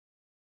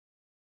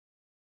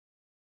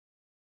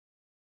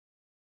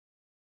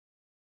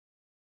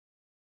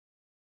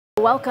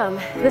Welcome.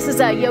 This is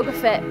a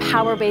YogaFit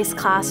power-based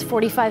class,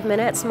 45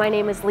 minutes. My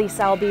name is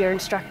Lisa. I'll be your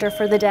instructor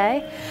for the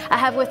day. I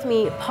have with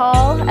me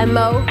Paul and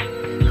Mo,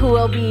 who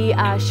will be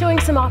showing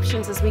some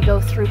options as we go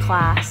through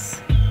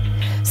class.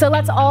 So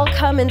let's all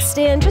come and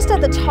stand just at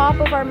the top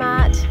of our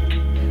mat.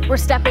 We're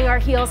stepping our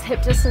heels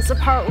hip distance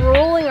apart,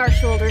 rolling our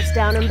shoulders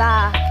down and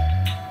back.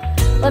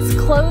 Let's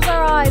close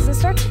our eyes and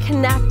start to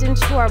connect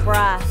into our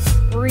breath,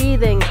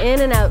 breathing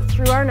in and out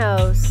through our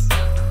nose.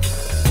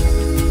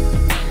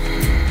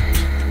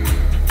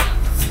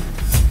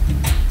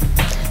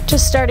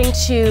 Just starting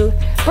to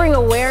bring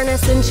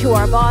awareness into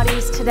our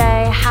bodies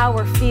today, how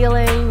we're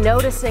feeling,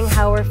 noticing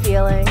how we're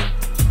feeling,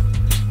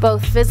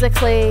 both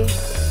physically,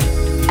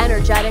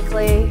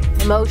 energetically,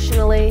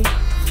 emotionally.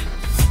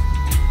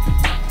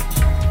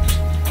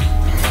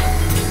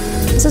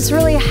 This is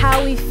really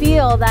how we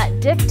feel that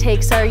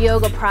dictates our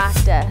yoga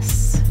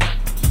practice.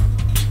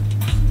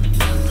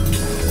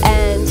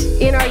 And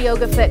in our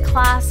YogaFit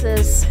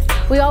classes,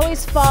 we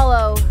always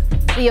follow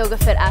the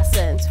YogaFit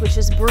essence, which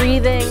is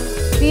breathing,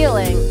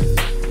 feeling,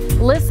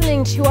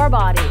 listening to our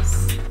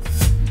bodies,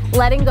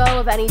 letting go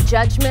of any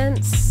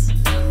judgments,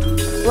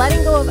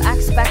 letting go of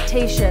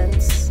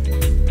expectations,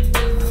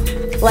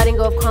 letting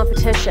go of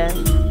competition,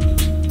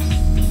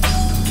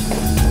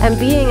 and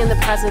being in the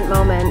present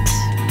moment.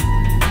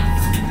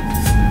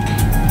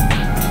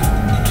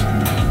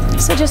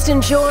 So just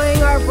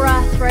enjoying our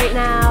breath right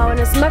now, and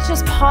as much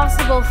as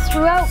possible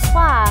throughout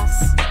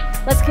class,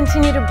 let's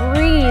continue to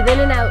breathe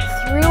in and out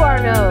through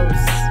our nose.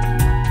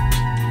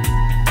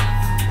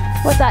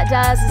 What that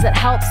does is it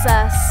helps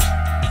us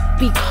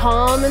be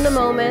calm in the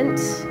moment.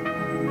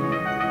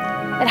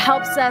 It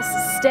helps us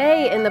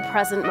stay in the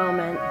present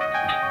moment.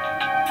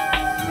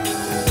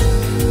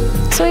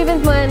 So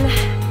even when,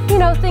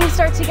 things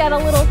start to get a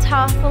little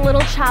tough, a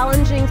little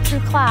challenging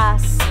through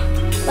class,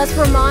 let's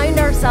remind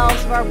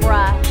ourselves of our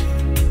breath.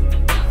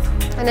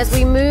 And as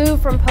we move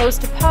from pose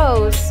to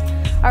pose,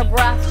 our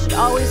breath should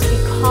always be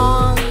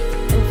calm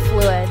and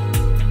fluid.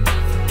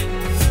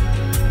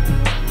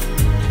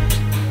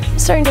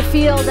 Starting to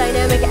feel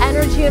dynamic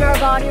energy in our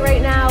body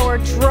right now. We're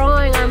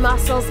drawing our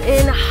muscles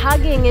in,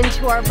 hugging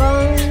into our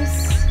bones.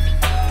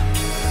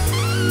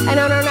 And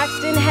on our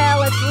next inhale,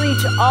 let's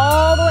reach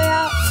all the way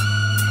up.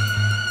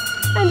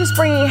 And just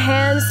bringing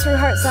hands through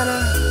heart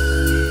center.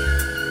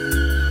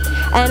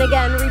 And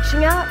again,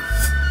 reaching up.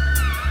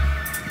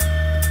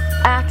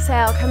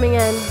 Exhale, coming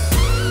in.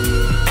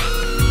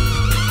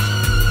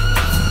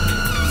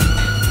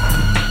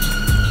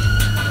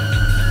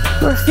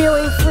 We're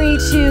feeling free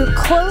to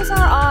close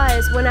our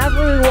eyes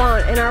whenever we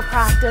want in our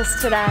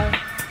practice today.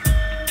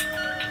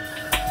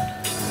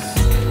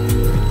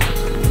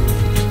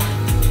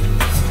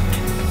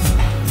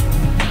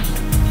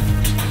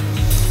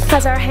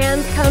 As our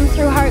hands come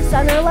through heart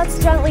center, let's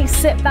gently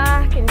sit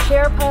back in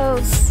chair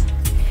pose.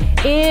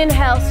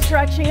 Inhale,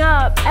 stretching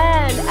up,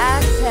 and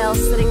exhale,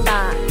 sitting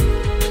back.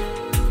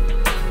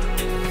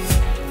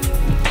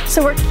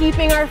 So we're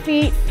keeping our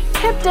feet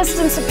hip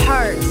distance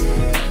apart.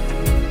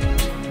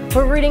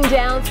 We're rooting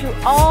down through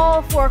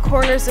all four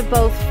corners of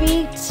both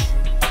feet.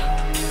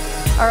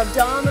 Our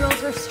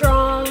abdominals are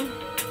strong.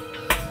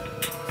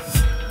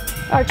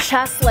 Our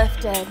chest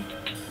lifted.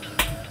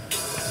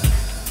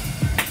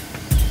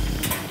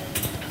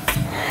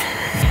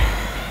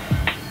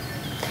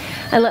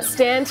 And let's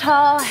stand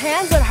tall,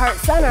 hands at heart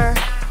center.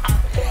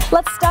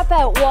 Let's step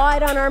out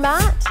wide on our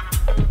mat.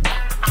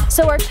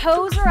 So our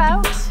toes are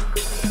out,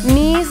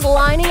 knees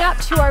lining up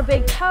to our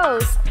big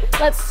toes.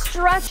 Let's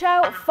stretch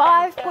out,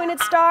 5-pointed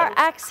star.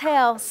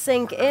 Exhale,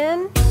 sink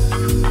in.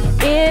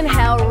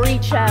 Inhale,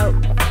 reach out.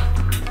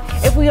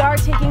 If we are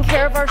taking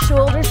care of our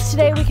shoulders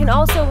today, we can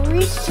also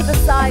reach to the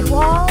side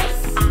walls.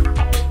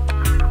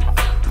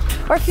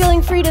 Or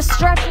feeling free to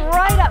stretch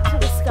right up to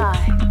the sky.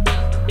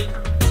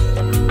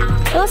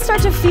 Now let's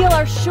start to feel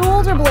our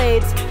shoulder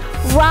blades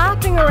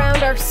wrapping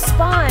around our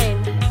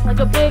spine like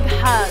a big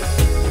hug.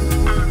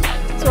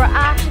 So we're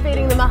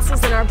activating the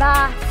muscles in our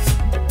back,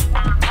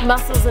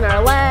 muscles in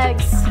our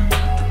legs.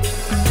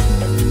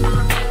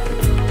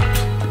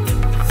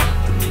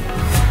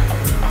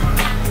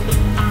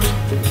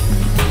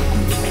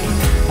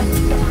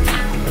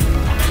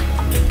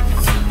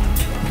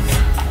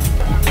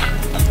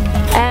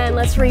 And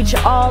let's reach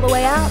all the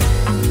way up.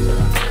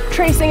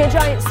 Tracing a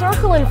giant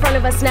circle in front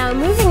of us now,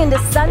 moving into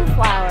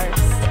sunflowers.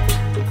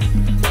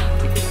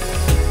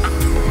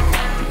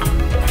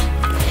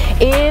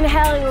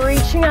 Inhaling,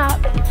 reaching up.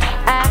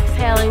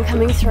 Exhaling,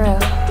 coming through.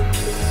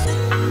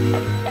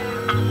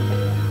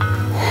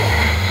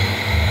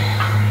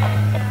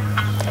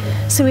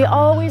 So we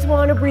always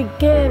want to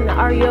begin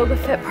our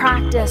YogaFit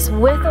practice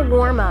with a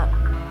warm-up.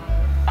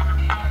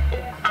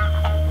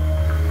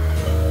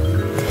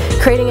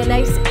 Creating a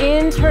nice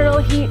internal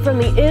heat from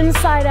the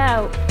inside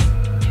out.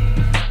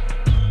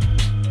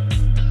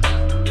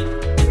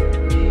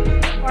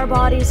 Our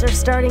bodies are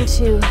starting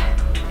to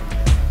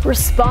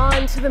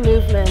respond to the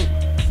movement.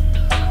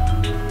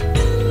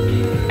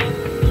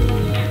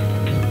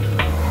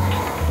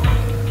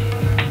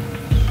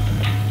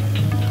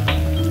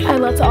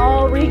 And let's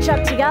all reach reach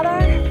up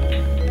together,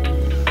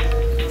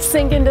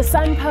 sink into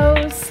sun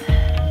pose.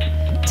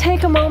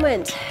 Take a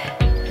moment,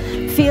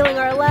 feeling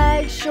our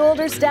legs,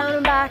 shoulders down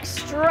and back,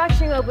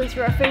 stretching open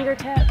through our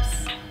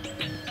fingertips.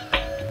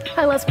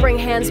 And let's bring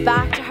hands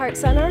back to heart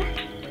center.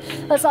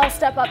 Let's all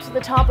step up to the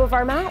top of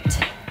our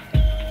mat.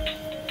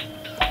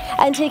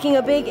 And taking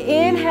a big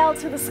inhale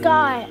to the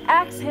sky,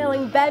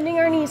 exhaling, bending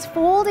our knees,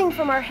 folding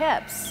from our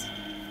hips.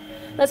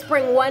 Let's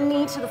bring one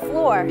knee to the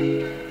floor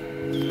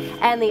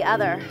and the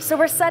other. So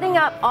we're setting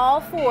up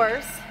all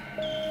fours.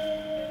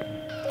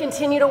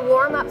 Continue to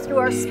warm up through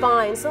our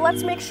spine. So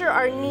let's make sure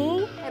our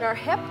knee and our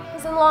hip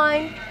is in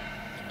line.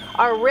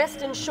 Our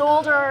wrist and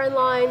shoulder are in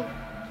line.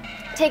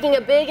 Taking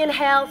a big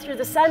inhale through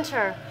the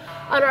center.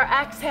 On our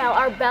exhale,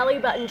 our belly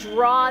button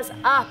draws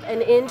up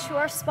and into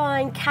our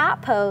spine,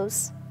 cat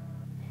pose.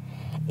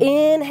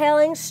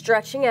 Inhaling,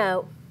 stretching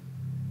out.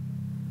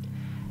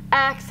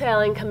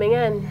 Exhaling, coming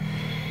in.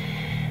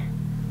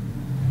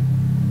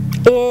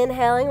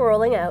 Inhaling,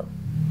 rolling out.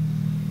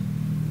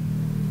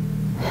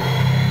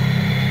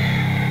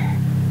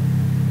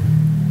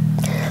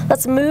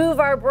 Let's move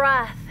our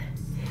breath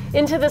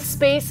into the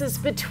spaces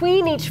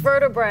between each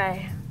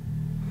vertebrae.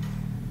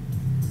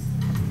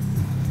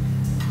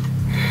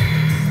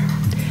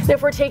 And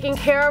if we're taking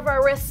care of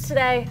our wrists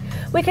today,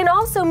 we can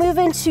also move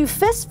into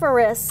fist for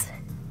wrists,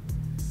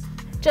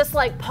 just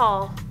like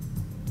Paul.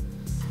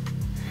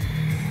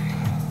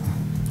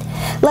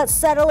 Let's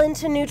settle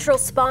into neutral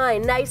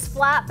spine. Nice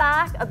flat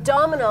back,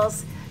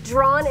 abdominals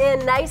drawn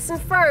in nice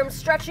and firm,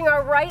 stretching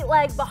our right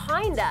leg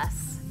behind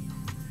us.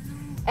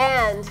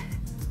 And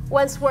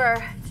once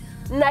we're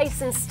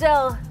nice and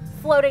still,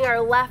 floating our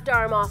left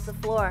arm off the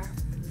floor.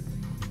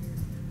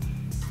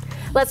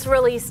 Let's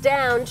release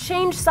down,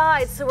 change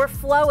sides so we're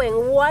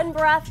flowing. One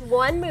breath,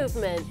 one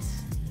movement.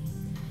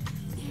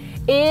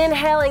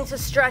 Inhaling to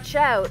stretch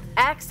out,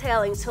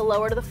 exhaling to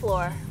lower to the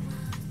floor.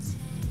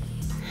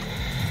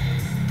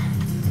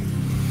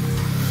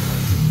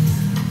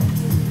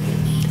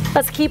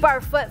 Let's keep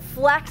our foot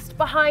flexed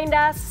behind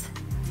us.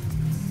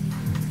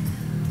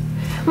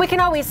 We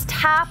can always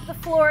tap the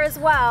floor as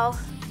well.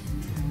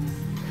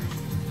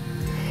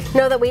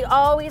 Know that we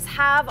always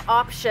have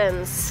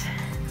options.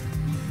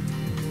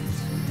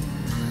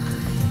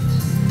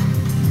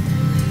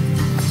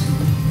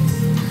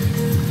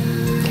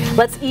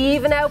 Let's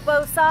even out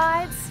both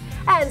sides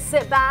and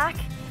sit back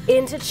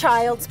into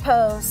child's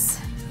pose.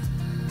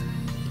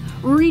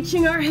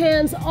 Reaching our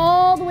hands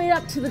all the way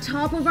up to the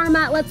top of our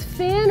mat. Let's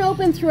fan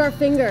open through our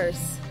fingers.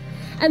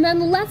 And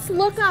then let's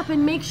look up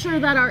and make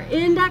sure that our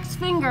index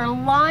finger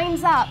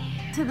lines up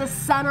to the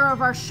center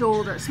of our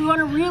shoulders. We want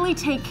to really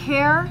take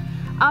care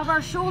of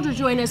our shoulder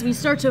joint as we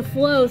start to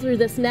flow through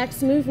this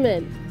next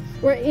movement.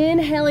 We're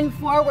inhaling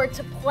forward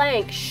to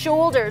plank,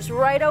 shoulders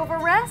right over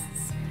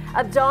wrists,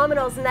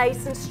 abdominals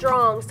nice and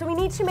strong. So we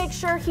need to make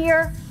sure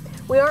here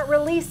we aren't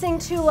releasing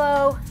too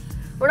low,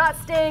 we're not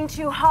staying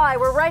too high,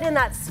 we're right in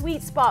that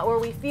sweet spot where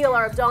we feel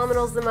our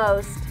abdominals the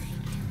most.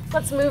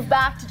 Let's move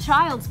back to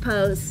child's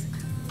pose.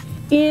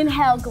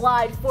 Inhale,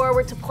 glide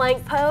forward to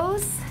plank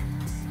pose.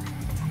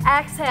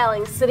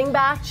 Exhaling, sitting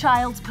back,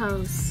 child's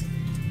pose.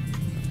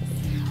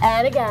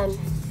 And again.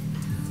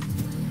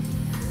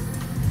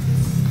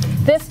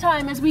 This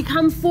time as we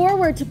come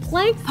forward to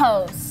plank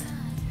pose,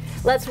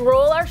 let's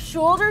roll our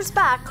shoulders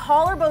back,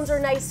 collarbones are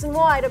nice and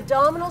wide,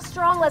 abdominals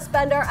strong. Let's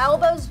bend our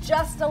elbows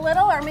just a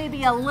little or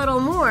maybe a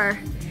little more.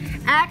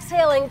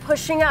 Exhaling,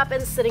 pushing up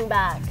and sitting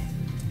back.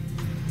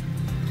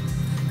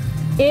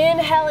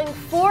 Inhaling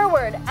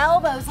forward,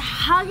 elbows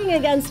hugging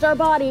against our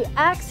body.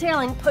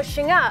 Exhaling,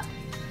 pushing up,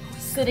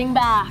 sitting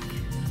back.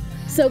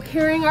 So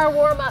carrying our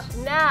warm up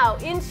now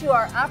into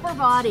our upper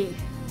body.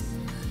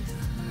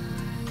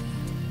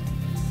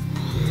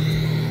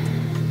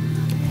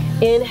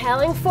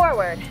 Inhaling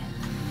forward.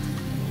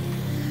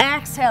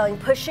 Exhaling,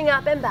 pushing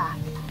up and back.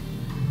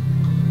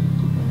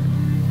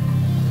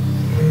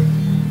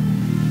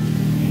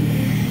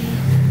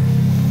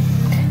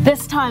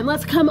 This time,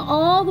 let's come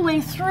all the way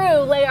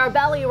through, lay our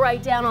belly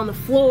right down on the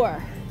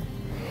floor.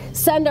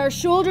 Send our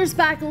shoulders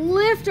back,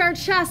 lift our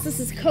chest. This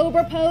is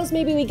cobra pose.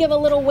 Maybe we give a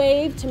little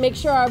wave to make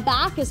sure our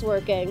back is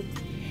working.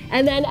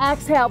 And then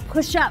exhale,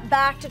 push up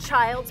back to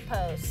child's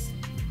pose.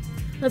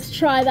 Let's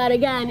try that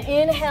again.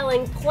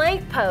 Inhaling,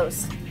 plank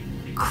pose,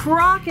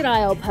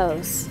 crocodile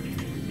pose,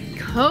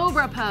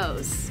 cobra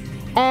pose,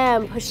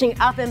 and pushing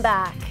up and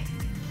back.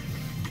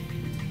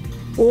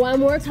 One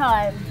more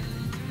time.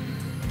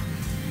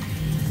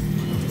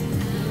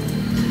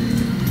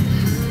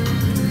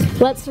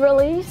 Let's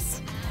release.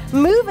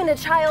 Move into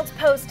child's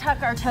pose,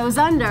 tuck our toes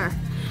under.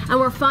 And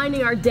we're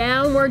finding our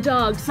downward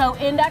dog. So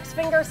index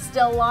fingers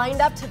still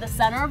lined up to the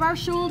center of our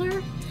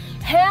shoulder.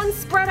 Hands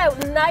spread out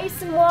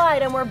nice and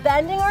wide, and we're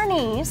bending our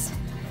knees.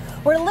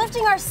 We're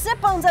lifting our sit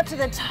bones up to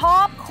the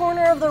top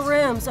corner of the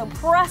room, so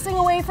pressing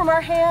away from our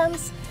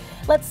hands.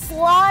 Let's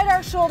slide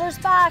our shoulders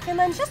back and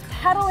then just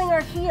pedaling our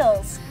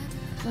heels,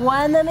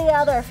 one then the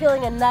other,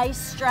 feeling a nice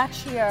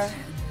stretch here.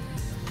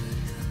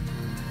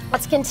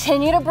 Let's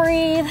continue to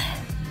breathe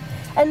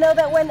and know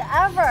that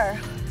whenever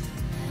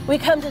We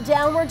come to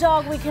downward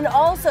dog. We can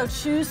also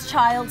choose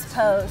child's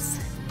pose.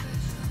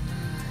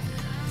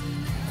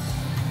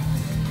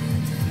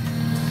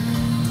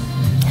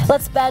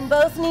 Let's bend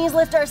both knees,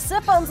 lift our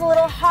sit bones a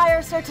little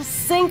higher, start to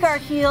sink our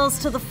heels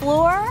to the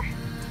floor.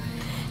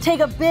 Take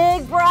a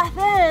big breath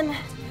in,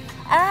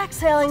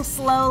 exhaling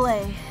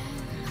slowly.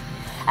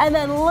 And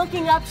then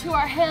looking up to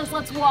our hands,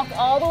 let's walk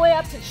all the way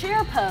up to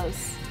chair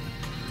pose.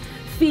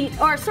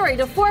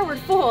 To forward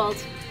fold.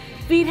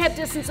 Feet hip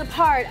distance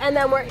apart, and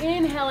then we're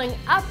inhaling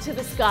up to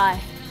the sky.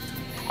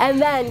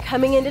 And then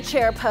coming into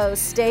chair pose,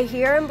 stay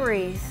here and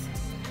breathe.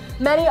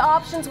 Many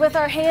options with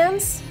our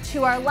hands,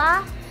 to our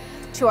lap,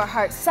 to our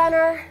heart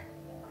center,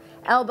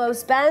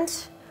 elbows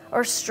bent,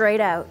 or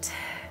straight out.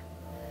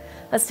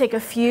 Let's take a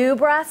few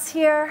breaths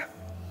here.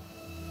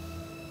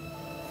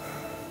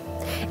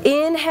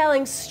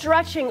 Inhaling,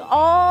 stretching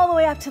all the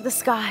way up to the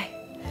sky.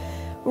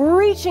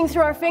 Reaching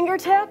through our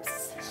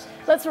fingertips.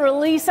 Let's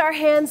release our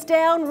hands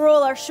down,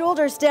 roll our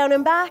shoulders down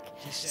and back.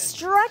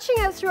 Stretching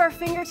out through our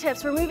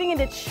fingertips. We're moving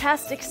into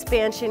chest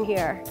expansion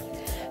here.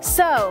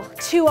 So,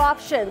 two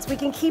options. We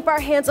can keep our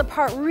hands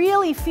apart,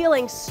 really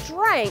feeling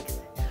strength,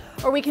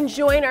 or we can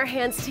join our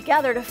hands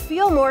together to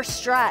feel more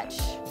stretch.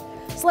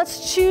 So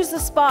let's choose the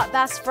spot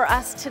best for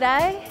us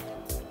today.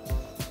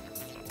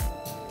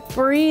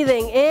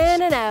 Breathing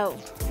in and out.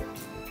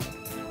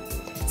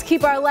 Let's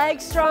keep our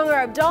legs strong,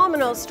 our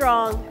abdominals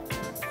strong.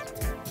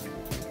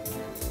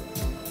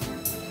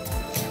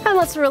 And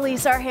let's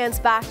release our hands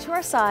back to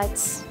our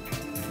sides.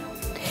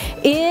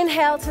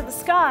 Inhale to the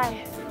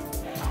sky.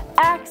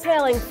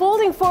 Exhaling,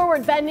 folding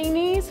forward, bending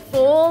knees,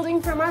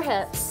 folding from our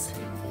hips.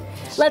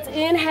 Let's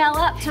inhale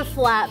up to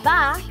flat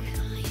back.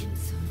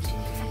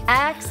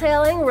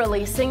 Exhaling,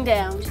 releasing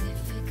down.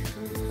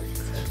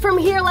 From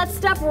here, let's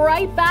step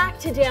right back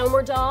to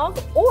downward dog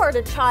or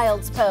to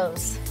child's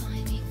pose.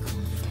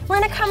 We're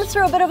going to come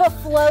through a bit of a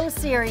flow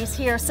series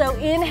here. So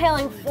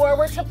inhaling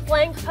forward to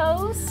plank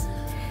pose,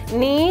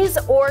 knees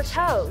or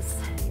toes.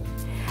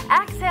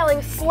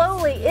 Exhaling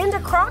slowly into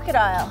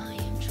crocodile.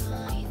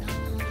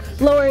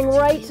 Lowering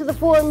right to the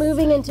floor,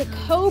 moving into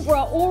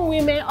cobra, or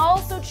we may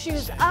also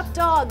choose up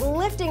dog,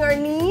 lifting our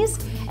knees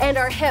and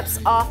our hips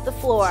off the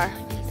floor.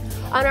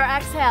 On our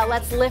exhale,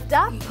 let's lift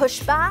up,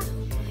 push back,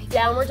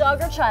 downward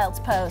dog or child's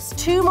pose.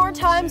 Two more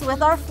times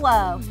with our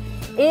flow.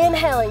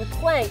 Inhaling,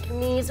 plank,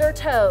 knees or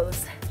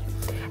toes.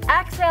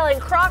 Exhaling,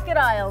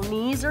 crocodile,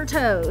 knees or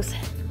toes.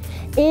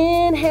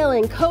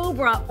 Inhaling,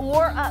 cobra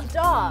or up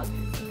dog.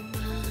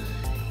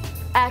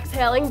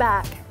 Exhaling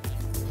back.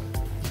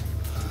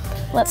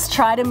 Let's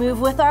try to move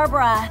with our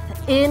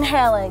breath.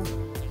 Inhaling,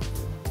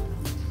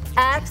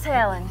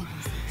 exhaling,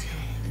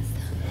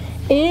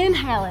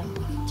 inhaling,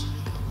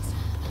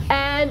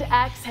 and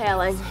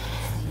exhaling.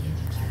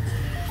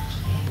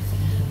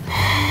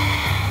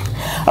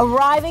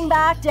 Arriving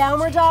back,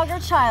 downward dog or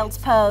child's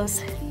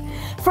pose.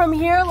 From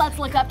here, let's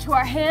look up to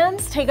our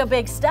hands, take a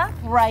big step,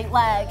 right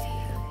leg.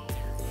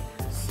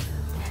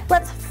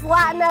 Let's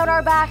flatten out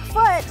our back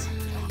foot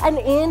and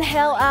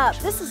inhale up.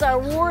 This is our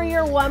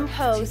warrior one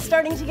pose,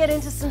 starting to get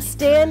into some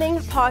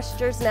standing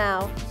postures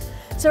now.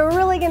 So we're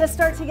really gonna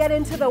start to get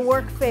into the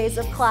work phase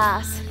of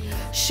class.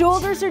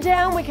 Shoulders are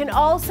down, we can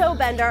also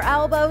bend our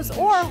elbows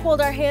or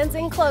hold our hands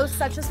in close,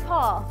 such as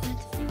Paul.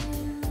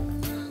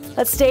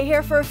 Let's stay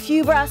here for a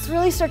few breaths,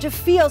 really start to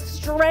feel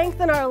strength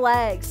in our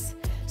legs.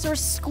 So we're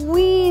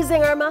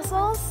squeezing our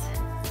muscles.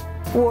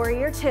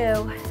 Warrior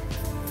two.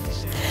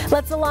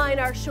 Let's align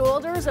our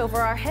shoulders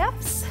over our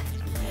hips.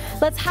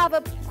 Let's have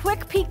a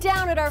quick peek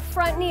down at our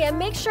front knee and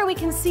make sure we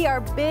can see our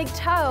big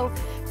toe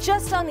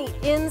just on the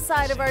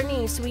inside of our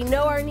knee so we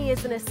know our knee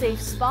is in a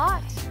safe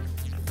spot.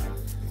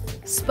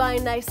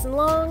 Spine nice and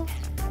long.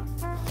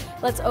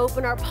 Let's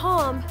open our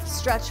palm,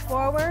 stretch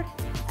forward,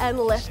 and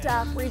lift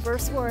up,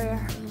 reverse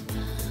warrior.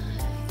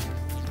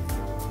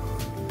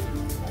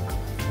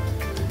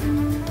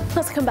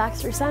 Let's come back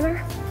through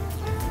center.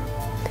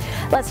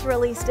 Let's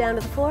release down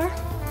to the floor.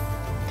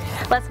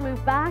 Let's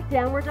move back,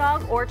 downward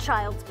dog or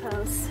child's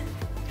pose.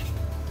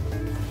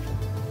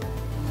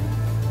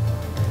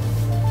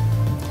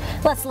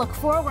 Let's look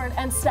forward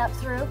and step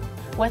through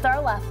with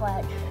our left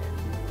leg.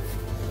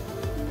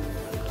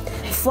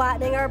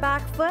 Flattening our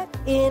back foot,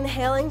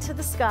 inhaling to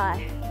the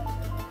sky.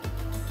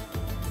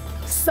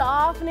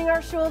 Softening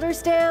our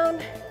shoulders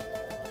down.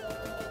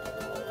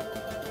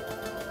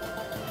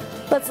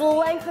 Let's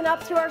lengthen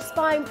up through our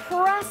spine,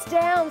 press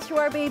down through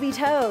our baby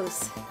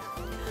toes.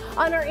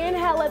 On our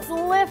inhale, let's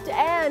lift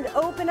and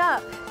open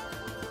up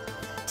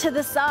to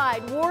the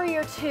side,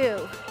 warrior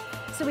two.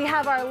 So we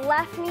have our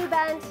left knee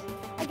bent.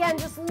 Again,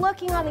 just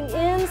looking on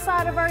the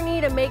inside of our knee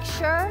to make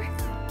sure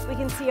we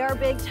can see our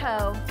big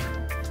toe.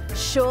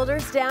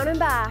 Shoulders down and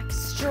back,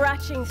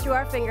 stretching through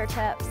our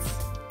fingertips.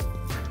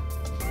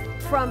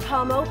 Front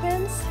palm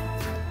opens,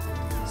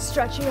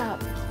 stretching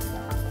up.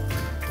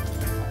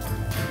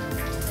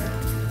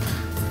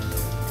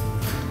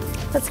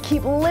 Let's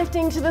keep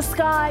lifting to the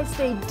sky,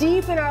 stay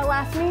deep in our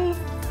left knee.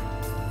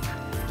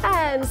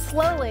 And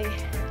slowly,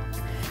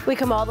 we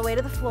come all the way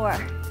to the floor.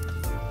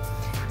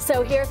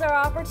 So here's our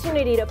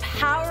opportunity to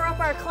power up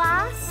our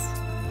class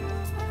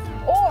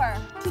or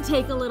to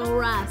take a little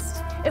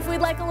rest. If we'd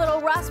like a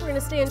little rest, we're gonna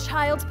stay in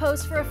child's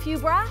pose for a few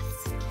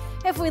breaths.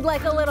 If we'd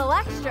like a little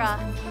extra,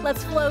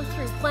 let's flow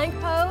through plank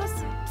pose,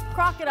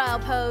 crocodile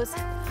pose,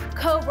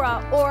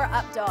 cobra, or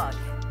up dog.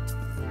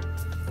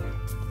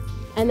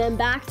 And then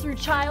back through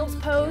child's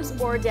pose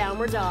or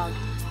downward dog.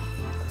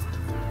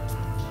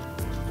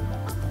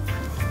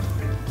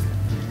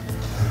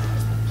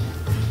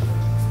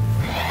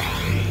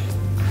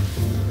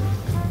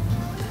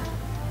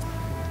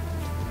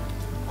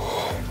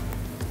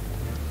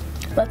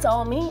 Let's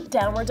all meet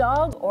downward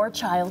dog or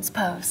child's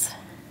pose.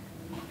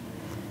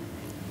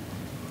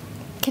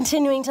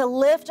 Continuing to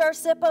lift our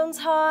sit bones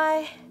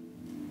high.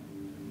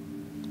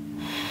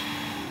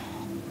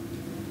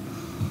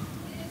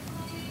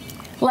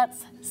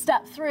 Let's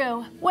step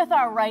through with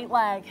our right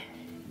leg.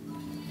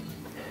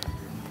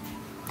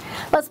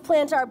 Let's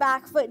plant our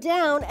back foot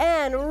down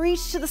and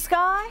reach to the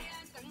sky.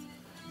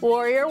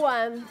 Warrior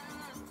one.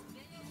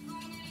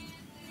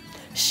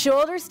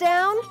 Shoulders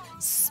down,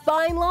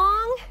 spine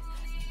long,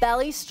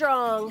 belly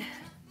strong.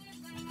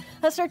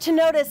 Let's start to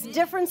notice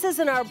differences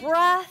in our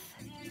breath,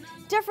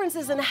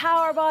 differences in how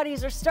our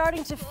bodies are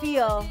starting to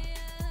feel.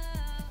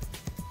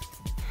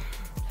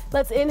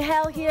 Let's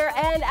inhale here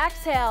and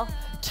exhale.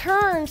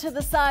 Turn to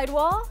the side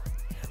wall,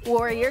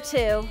 warrior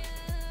two.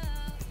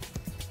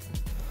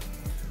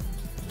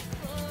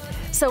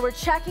 So we're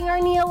checking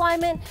our knee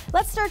alignment.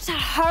 Let's start to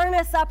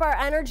harness up our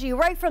energy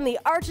right from the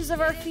arches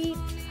of our feet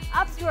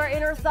up to our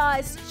inner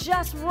thighs,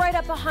 just right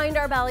up behind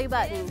our belly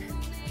button.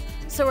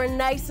 So we're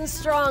nice and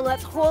strong.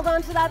 Let's hold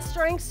on to that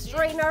strength,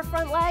 straighten our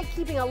front leg,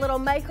 keeping a little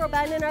micro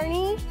bend in our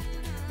knee.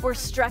 We're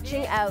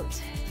stretching out.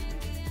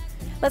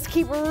 Let's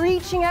keep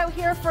reaching out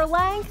here for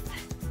length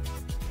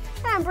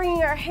and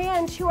bringing our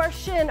hand to our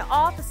shin,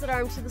 opposite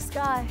arm to the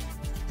sky.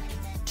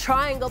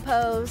 Triangle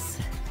pose.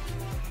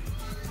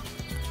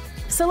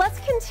 So let's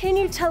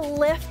continue to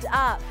lift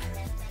up.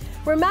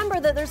 Remember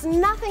that there's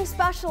nothing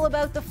special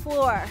about the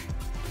floor.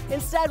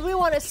 Instead, we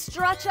want to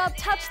stretch up,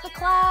 touch the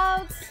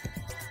clouds.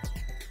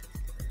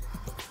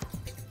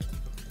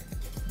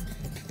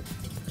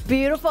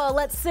 Beautiful,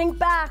 let's sink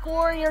back,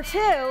 warrior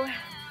two.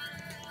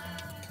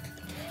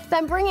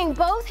 Then bringing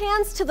both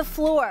hands to the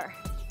floor.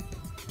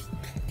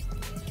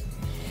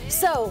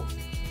 So,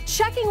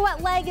 checking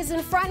what leg is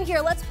in front here,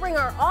 let's bring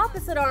our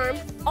opposite arm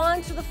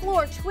onto the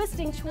floor,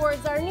 twisting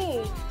towards our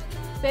knee.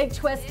 Big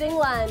twisting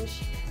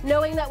lunge,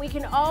 knowing that we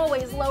can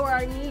always lower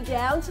our knee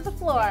down to the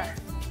floor.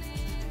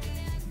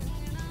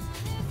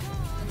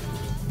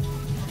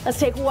 Let's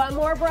take one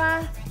more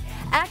breath.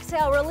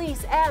 Exhale,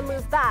 release, and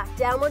move back.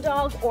 Downward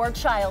dog or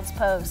child's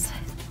pose.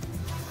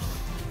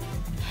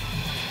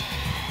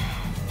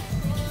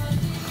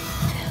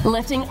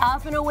 Lifting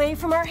up and away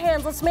from our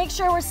hands. Let's make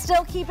sure we're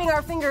still keeping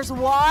our fingers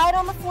wide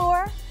on the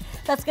floor.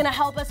 That's gonna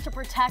help us to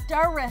protect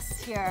our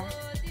wrists here.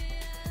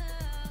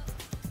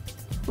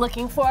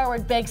 Looking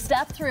forward, big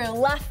step through,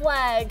 left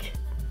leg.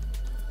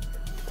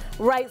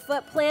 Right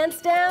foot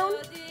plants down,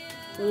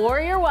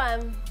 warrior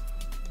one.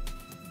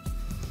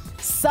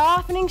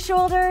 Softening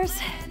shoulders.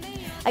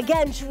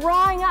 Again,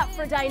 drawing up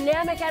for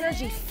dynamic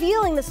energy,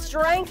 feeling the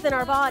strength in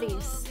our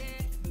bodies.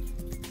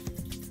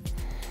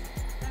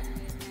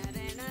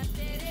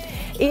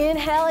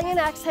 Inhaling and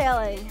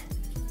exhaling.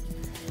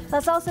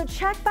 Let's also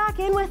check back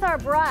in with our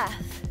breath,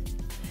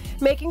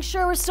 making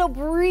sure we're still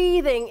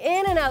breathing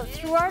in and out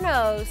through our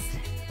nose.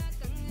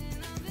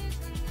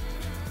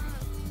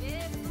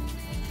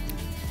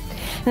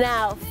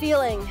 Now,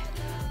 feeling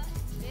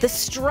the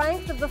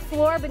strength of the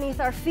floor beneath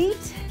our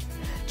feet,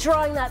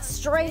 drawing that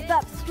strength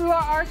up through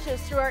our arches,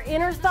 through our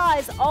inner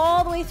thighs,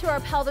 all the way through our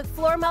pelvic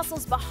floor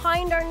muscles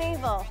behind our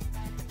navel.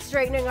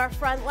 Straightening our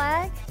front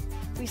leg,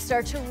 we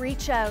start to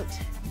reach out.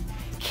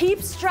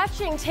 Keep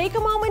stretching, take a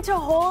moment to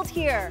hold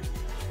here.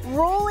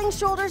 Rolling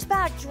shoulders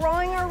back,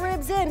 drawing our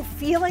ribs in,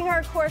 feeling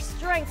our core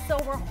strength, so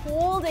we're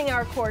holding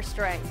our core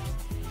strength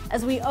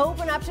as we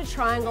open up to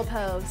triangle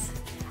pose.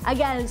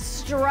 Again,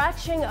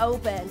 stretching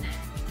open.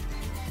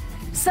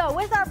 So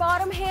with our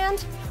bottom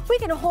hand, we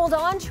can hold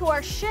on to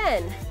our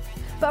shin,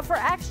 but for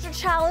extra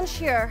challenge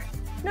here,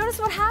 notice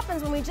what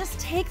happens when we just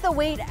take the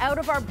weight out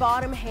of our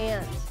bottom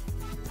hand.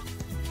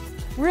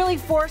 Really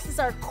forces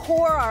our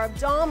core, our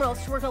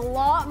abdominals to work a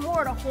lot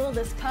more to hold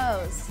this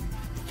pose.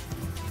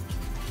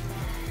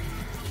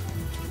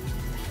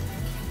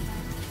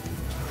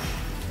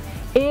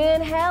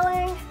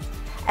 Inhaling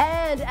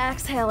and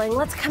exhaling.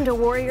 Let's come to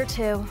warrior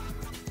two.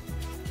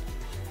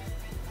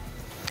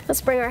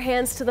 Let's bring our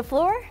hands to the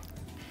floor.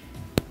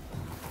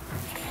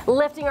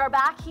 Lifting our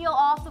back heel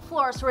off the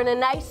floor, so we're in a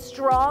nice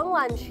strong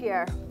lunge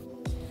here.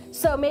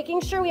 So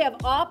making sure we have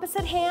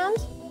opposite hand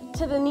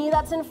to the knee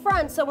that's in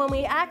front, so when we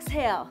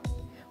exhale,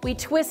 we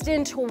twist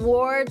in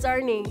towards our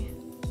knee.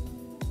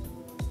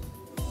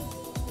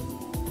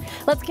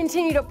 Let's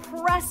continue to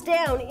press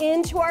down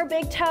into our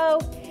big toe,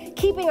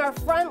 keeping our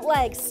front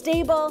leg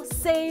stable,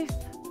 safe.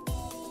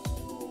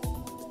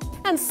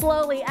 And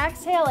slowly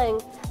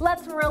exhaling,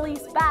 let's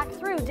release back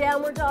through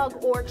downward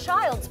dog or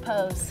child's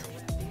pose.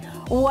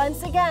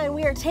 Once again,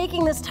 we are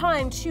taking this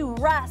time to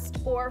rest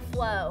or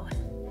flow.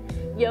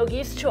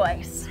 Yogi's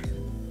choice.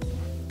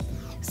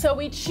 So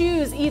we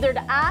choose either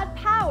to add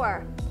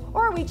power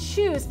or we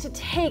choose to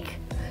take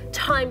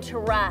time to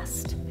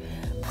rest.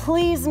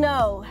 Please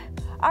know,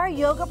 our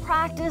yoga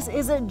practice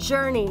is a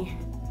journey.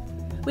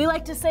 We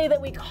like to say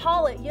that we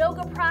call it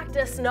yoga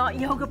practice, not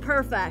yoga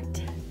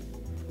perfect.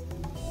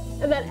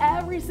 And that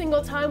every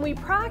single time we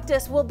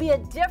practice will be a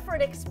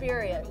different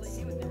experience.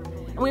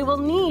 And we will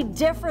need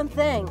different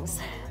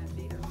things.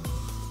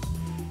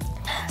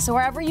 So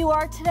wherever you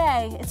are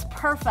today, it's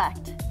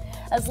perfect,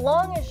 as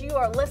long as you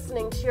are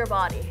listening to your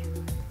body.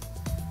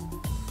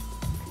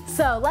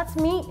 So let's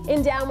meet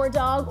in downward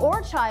dog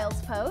or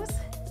child's pose.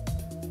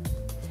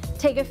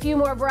 Take a few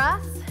more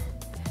breaths,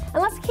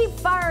 and let's keep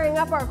firing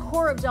up our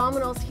core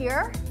abdominals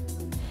here.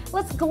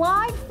 Let's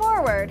glide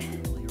forward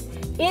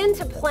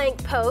into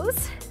plank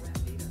pose.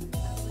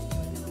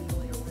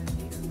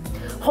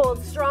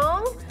 Hold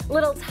strong,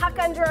 little tuck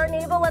under our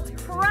navel. Let's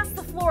press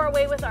the floor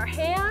away with our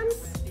hands.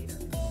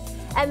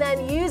 And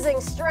then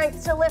using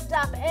strength to lift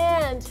up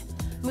and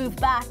move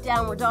back,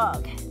 downward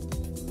dog.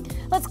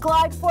 Let's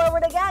glide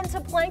forward again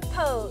to plank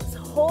pose.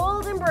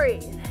 Hold and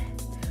breathe.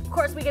 Of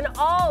course, we can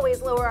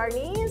always lower our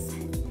knees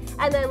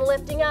and then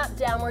lifting up,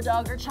 downward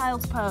dog or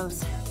child's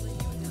pose.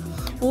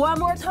 One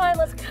more time,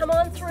 let's come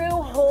on through,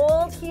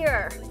 hold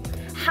here.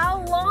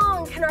 How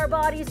long can our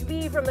bodies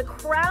be from the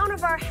crown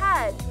of our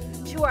head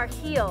to our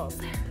heels?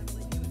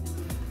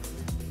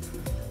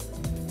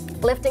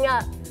 Lifting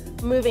up,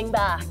 moving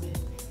back.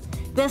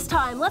 This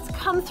time, let's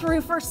come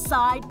through for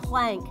side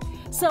plank.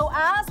 So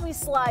as we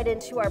slide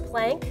into our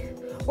plank,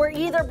 we're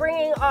either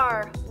bringing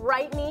our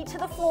right knee to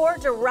the floor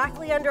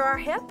directly under our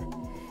hip,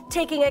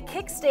 taking a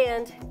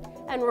kickstand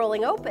and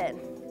rolling open.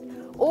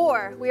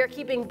 Or we are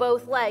keeping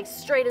both legs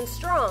straight and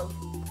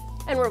strong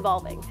and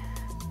revolving.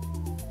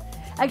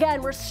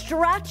 Again, we're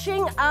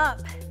stretching up.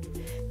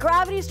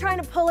 Gravity's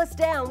trying to pull us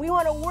down. We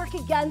want to work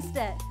against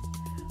it.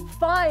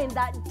 Find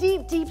that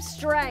deep, deep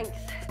strength.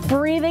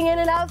 Breathing in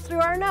and out through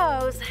our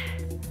nose.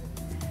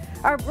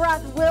 Our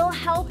breath will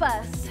help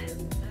us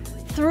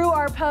through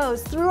our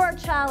pose, through our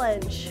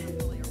challenge.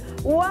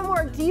 One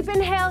more deep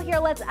inhale here.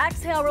 Let's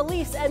exhale,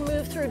 release, and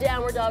move through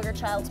downward dog or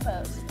child's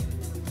pose.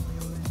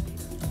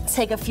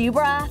 Take a few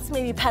breaths,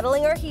 maybe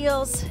pedaling our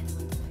heels.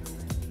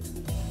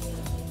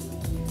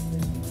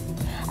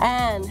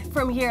 And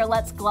from here,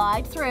 let's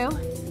glide through.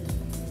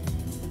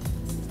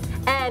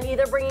 And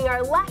either bringing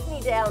our left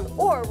knee down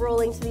or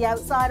rolling to the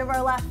outside of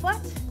our left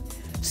foot,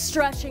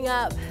 stretching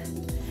up.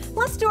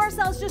 Let's do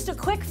ourselves just a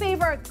quick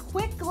favor, a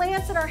quick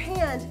glance at our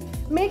hand,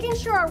 making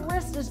sure our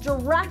wrist is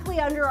directly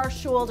under our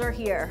shoulder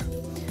here.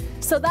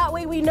 So that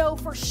way we know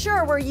for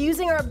sure we're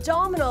using our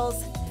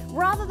abdominals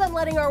rather than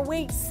letting our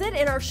weight sit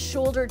in our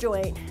shoulder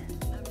joint.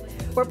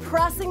 We're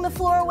pressing the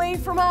floor away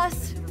from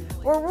us.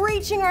 We're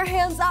reaching our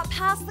hands up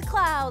past the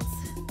clouds.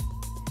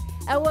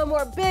 And one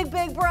more big,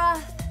 big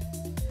breath.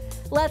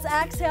 Let's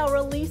exhale,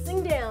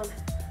 releasing down,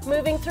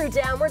 moving through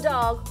downward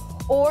dog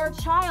or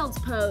child's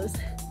pose.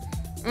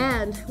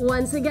 And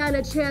once again,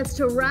 a chance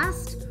to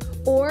rest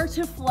or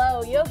to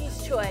flow,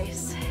 yogi's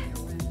choice.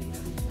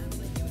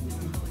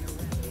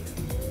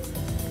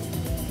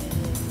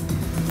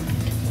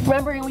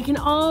 Remembering we can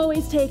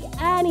always take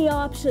any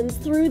options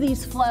through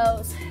these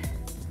flows.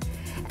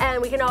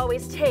 And we can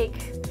always take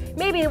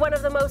maybe one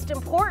of the most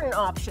important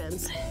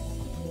options,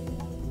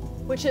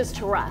 which is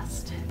to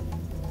rest.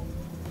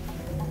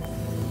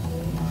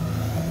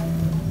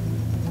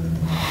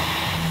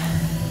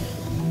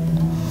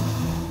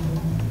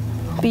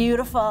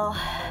 Beautiful.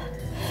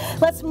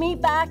 Let's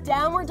meet back,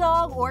 downward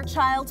dog or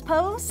child's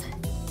pose.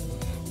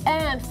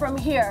 And from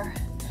here,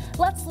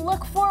 let's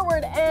look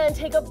forward and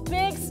take a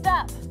big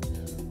step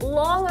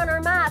long on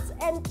our mats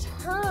and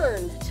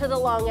turn to the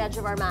long edge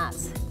of our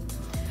mats.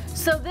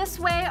 So this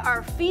way,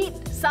 our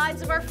feet,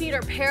 sides of our feet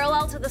are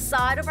parallel to the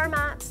side of our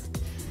mats.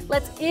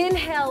 Let's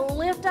inhale,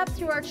 lift up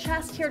through our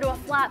chest here to a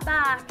flat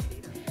back,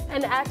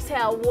 and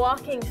exhale,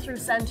 walking through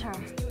center.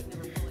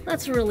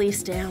 Let's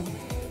release down.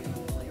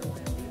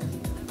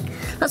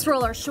 Let's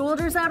roll our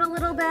shoulders out a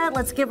little bit.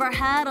 Let's give our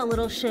head a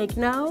little shake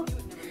no,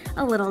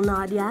 a little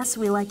nod yes.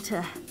 We like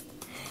to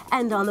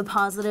end on the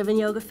positive in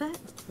YogaFit.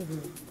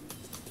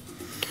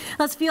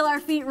 Let's feel our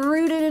feet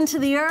rooted into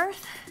the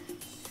earth.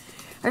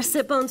 Our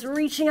sit bones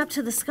reaching up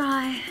to the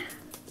sky.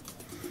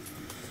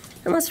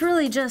 And let's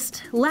really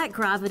just let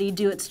gravity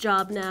do its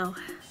job now.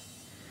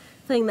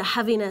 Feeling the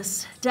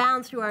heaviness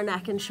down through our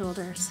neck and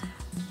shoulders.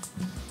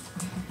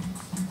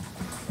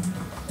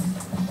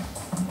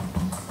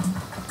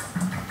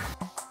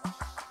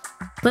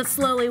 Let's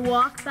slowly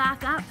walk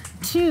back up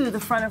to the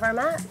front of our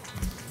mat.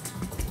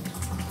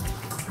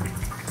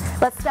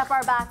 Let's step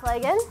our back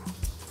leg in.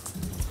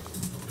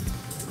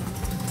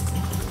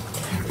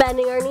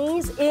 Bending our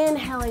knees,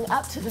 inhaling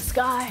up to the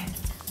sky.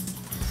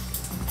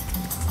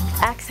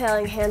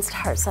 Exhaling, hands to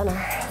heart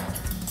center.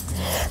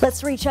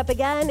 Let's reach up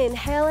again,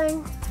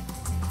 inhaling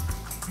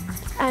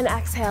and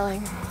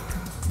exhaling.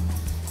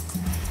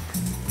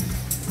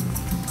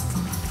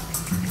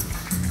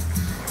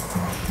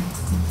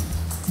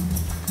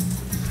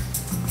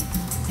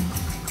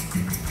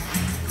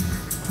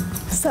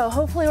 So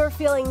hopefully we're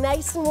feeling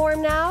nice and warm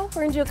now.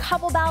 We're gonna do a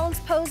couple balance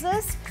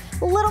poses,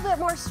 a little bit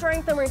more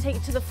strength, then we're gonna take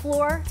it to the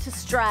floor to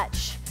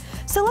stretch.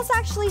 So let's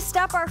actually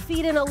step our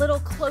feet in a little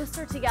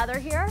closer together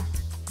here.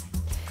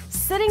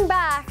 Sitting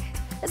back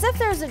as if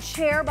there's a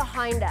chair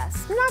behind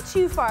us. Not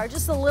too far,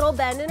 just a little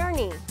bend in our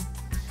knee.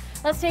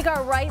 Let's take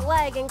our right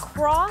leg and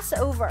cross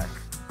over.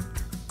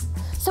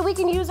 So we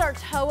can use our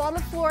toe on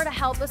the floor to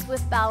help us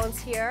with balance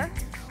here,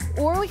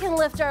 or we can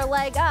lift our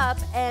leg up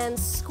and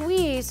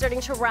squeeze,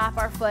 starting to wrap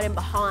our foot in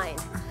behind.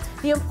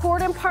 The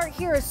important part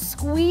here is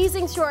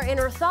squeezing through our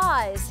inner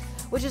thighs,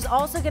 which is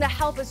also going to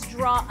help us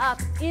draw up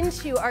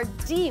into our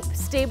deep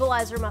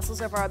stabilizer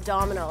muscles of our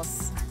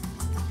abdominals.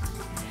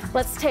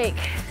 Let's take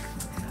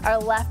our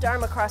left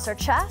arm across our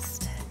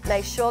chest,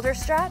 nice shoulder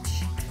stretch.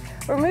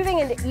 We're moving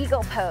into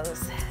eagle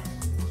pose.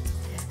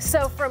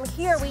 So from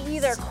here, we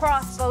either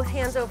cross both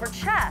hands over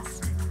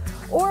chest,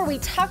 or we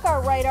tuck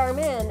our right arm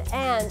in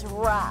and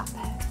wrap.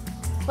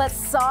 Let's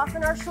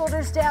soften our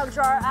shoulders down,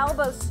 draw our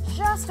elbows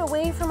just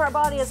away from our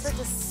body and start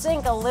to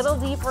sink a little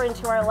deeper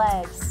into our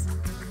legs.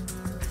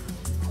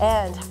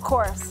 And of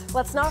course,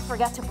 let's not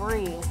forget to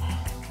breathe.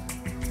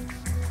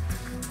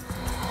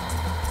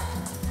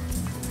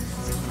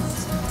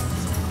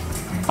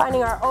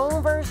 Finding our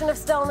own version of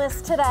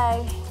stillness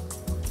today.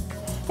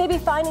 Maybe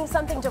finding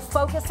something to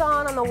focus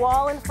on the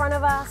wall in front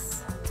of us.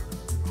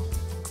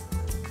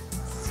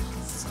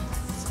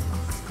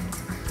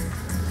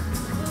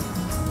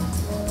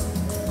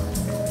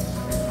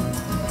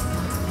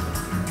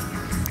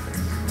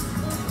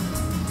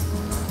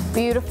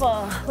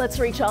 Beautiful. Let's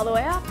reach all the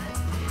way up.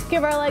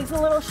 Give our legs a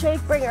little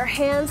shake. Bring our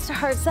hands to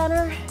heart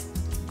center.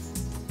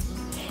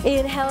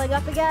 Inhaling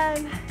up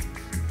again.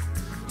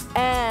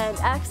 And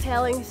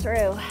exhaling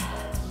through.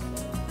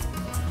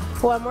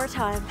 One more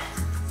time.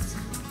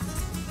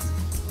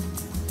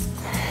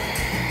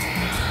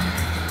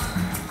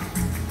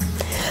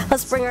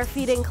 Let's bring our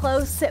feet in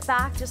close, sit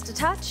back just a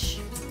touch.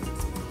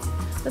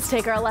 Let's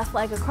take our left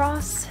leg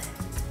across.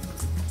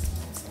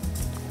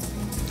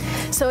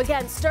 So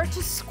again, start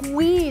to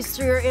squeeze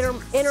through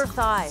your inner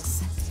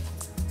thighs.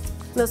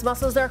 Those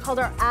muscles there are called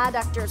our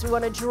adductors. We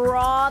want to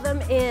draw them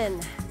in.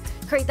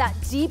 Create that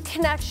deep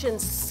connection,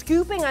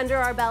 scooping under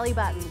our belly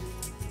button.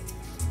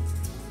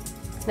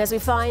 And as we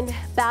find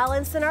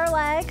balance in our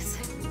legs,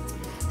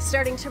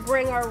 starting to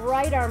bring our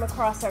right arm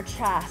across our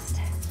chest.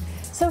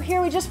 So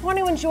here we just want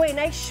to enjoy a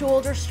nice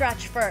shoulder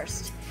stretch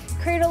first.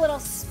 Create a little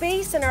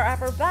space in our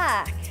upper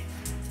back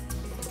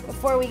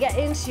before we get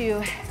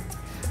into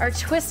our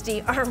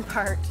twisty arm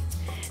part.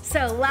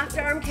 So left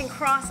arm can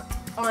cross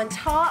on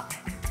top,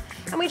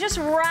 and we just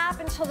wrap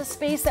until the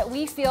space that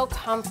we feel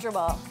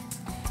comfortable.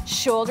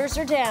 Shoulders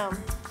are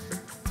down.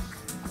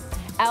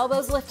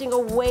 Elbows lifting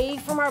away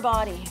from our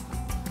body.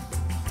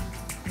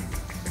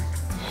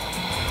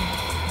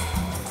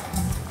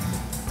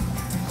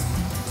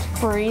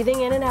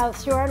 Breathing in and out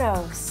through our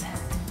nose.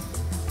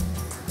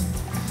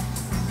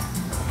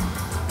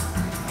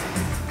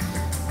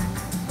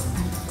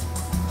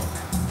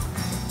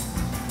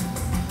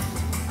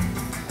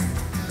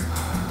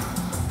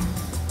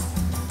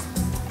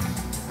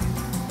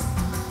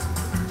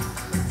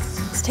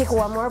 Let's take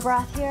one more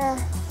breath here.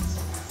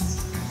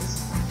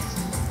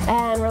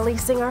 And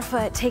releasing our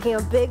foot, taking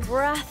a big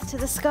breath to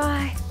the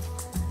sky.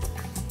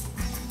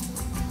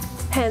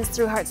 Hands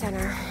through heart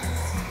center.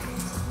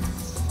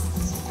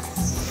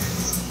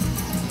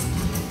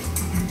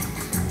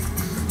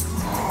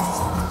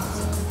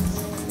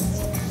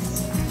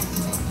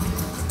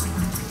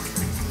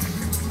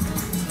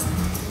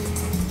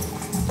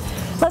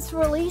 Let's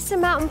release a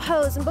mountain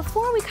pose, and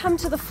before we come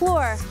to the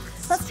floor,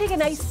 let's take a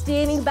nice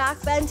standing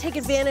back bend, take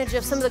advantage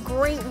of some of the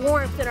great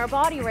warmth in our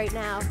body right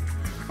now,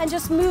 and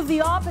just move the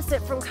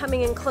opposite from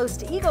coming in close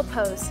to eagle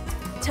pose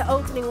to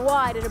opening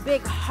wide in a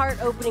big heart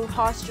opening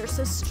posture.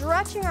 So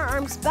stretching our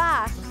arms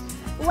back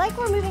like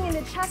we're moving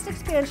into chest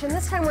expansion.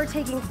 This time we're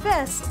taking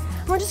fists,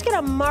 and we're just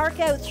gonna mark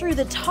out through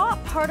the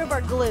top part of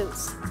our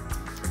glutes.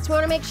 So we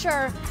wanna make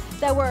sure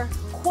that we're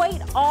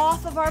quite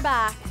off of our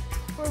back.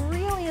 We're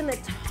really in the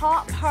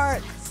top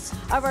part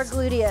of our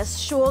gluteus.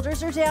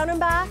 Shoulders are down and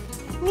back,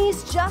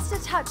 knees just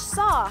a touch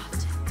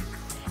soft.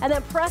 And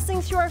then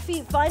pressing through our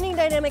feet, finding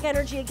dynamic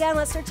energy again.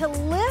 Let's start to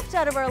lift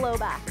out of our low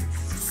back.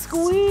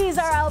 Squeeze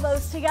our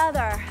elbows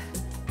together.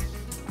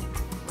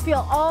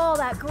 Feel all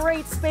that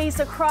great space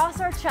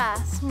across our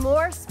chest.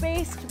 More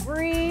space to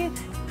breathe.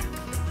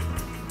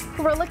 If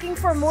we're looking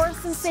for more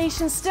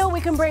sensation still,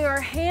 we can bring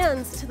our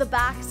hands to the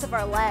backs of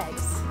our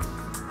legs.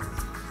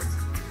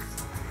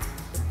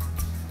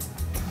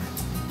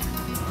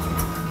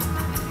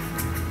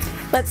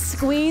 Let's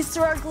squeeze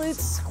through our glutes,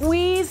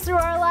 squeeze through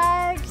our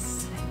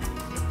legs.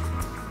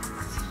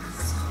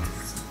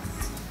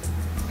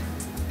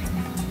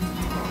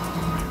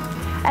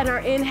 And our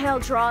inhale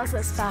draws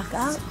us back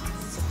up.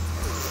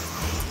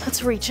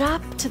 Let's reach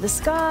up to the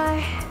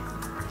sky.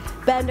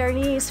 Bend our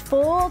knees,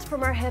 fold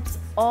from our hips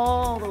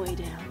all the way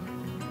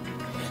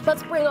down.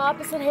 Let's bring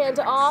opposite hand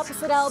to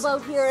opposite elbow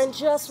here and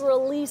just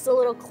release a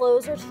little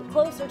closer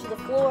to the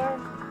floor.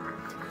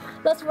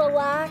 Let's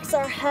relax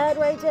our head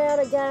right down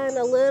again.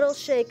 A little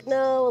shake,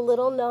 no. A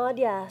little nod,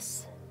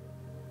 yes.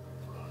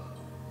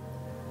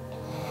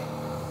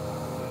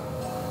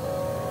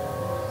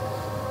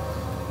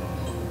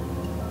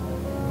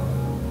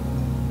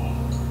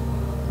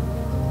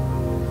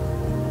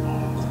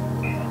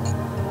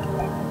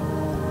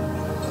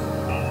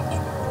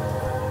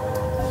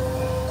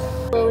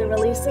 Slowly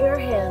releasing our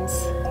hands.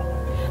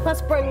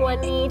 Let's bring one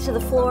knee to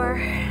the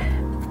floor.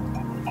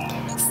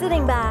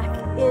 Sitting back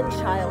in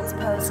child's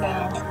pose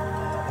now.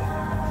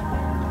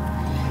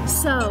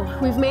 So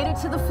we've made it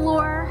to the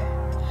floor.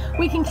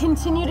 We can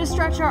continue to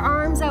stretch our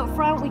arms out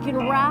front. We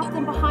can wrap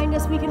them behind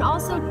us. We can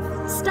also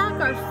stack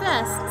our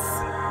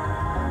fists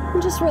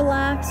and just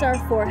relax our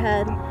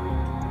forehead.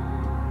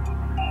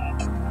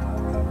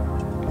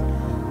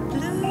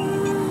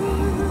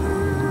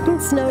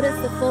 Let's notice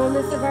the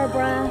fullness of our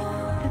breath.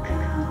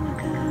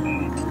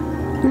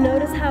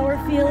 Notice how we're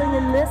feeling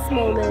in this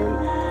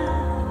moment.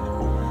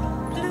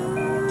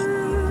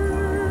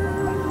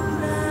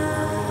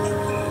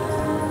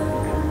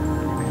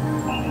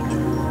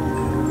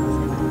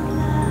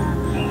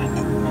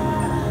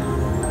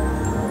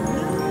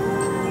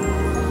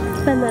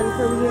 And then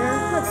from here,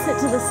 let's sit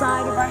to the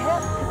side of our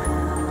hip.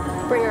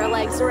 Bring our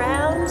legs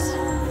around.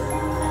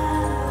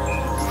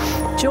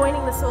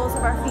 Joining the soles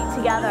of our feet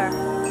together.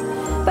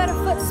 About a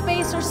foot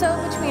space or so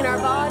between our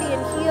body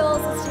and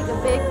heels. Let's take a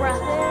big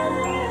breath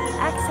in.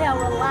 Exhale,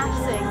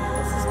 relaxing.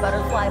 This is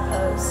butterfly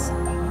pose.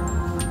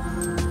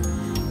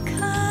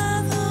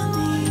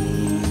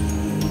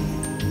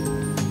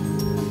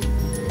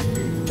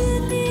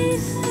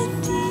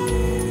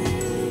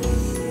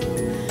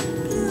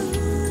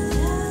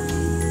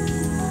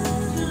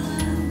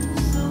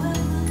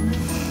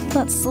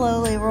 Let's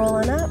slowly roll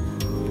on up.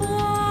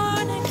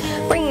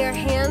 Bring your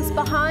hands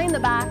behind the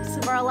backs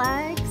of our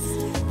legs.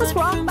 Let's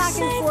rock back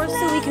and forth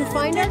so we can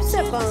find our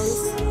sit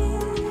bones.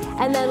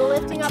 And then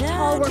lifting up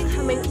tall, we're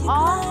coming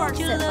off our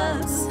sit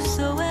bones.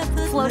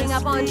 Floating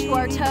up onto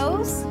our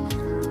toes.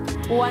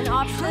 One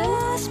option,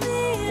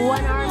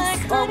 one arm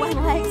or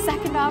one leg,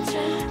 second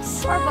option,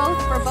 or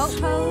both for boat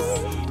pose.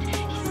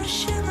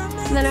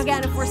 And then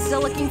again, if we're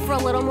still looking for a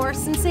little more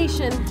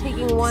sensation,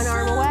 taking one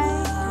arm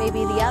away,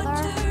 maybe the other.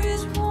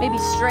 Maybe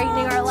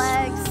straightening our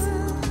legs.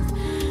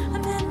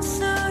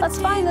 Let's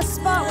find the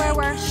spot where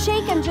we're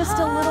shaking just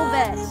a little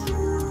bit.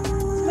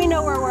 So we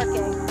know we're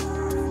working.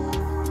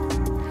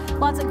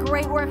 Lots of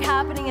great work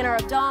happening in our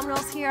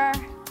abdominals here.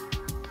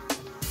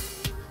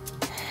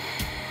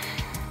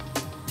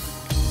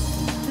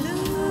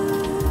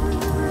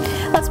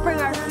 Let's bring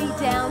our feet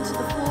down to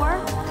the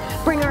floor.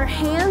 Bring our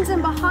hands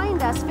in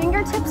behind us,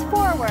 fingertips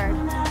forward.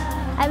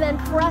 And then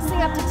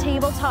pressing up to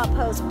tabletop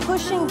pose,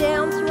 pushing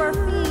down through our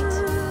feet.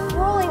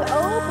 Rolling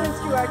open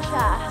through our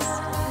chest.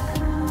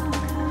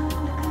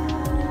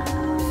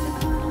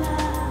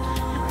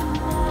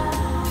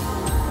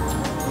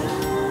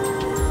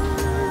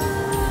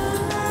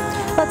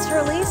 Let's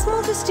release, and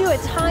we'll just do a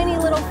tiny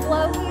little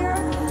flow here.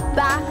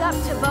 Back up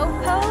to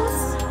boat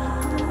pose.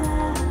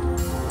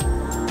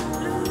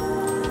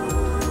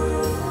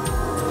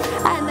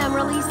 And then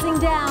releasing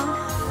down.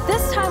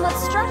 This time,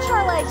 let's stretch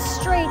our legs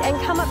straight and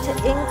come up to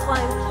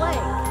incline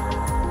plank.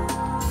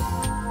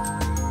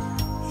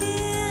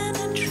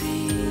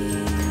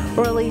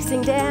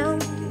 Releasing down,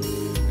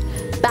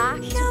 back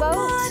to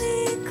boat,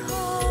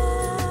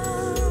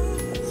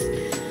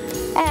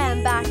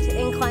 and back to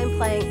incline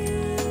plank.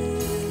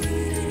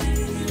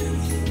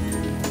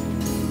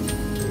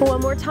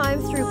 One more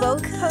time through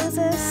both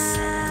poses.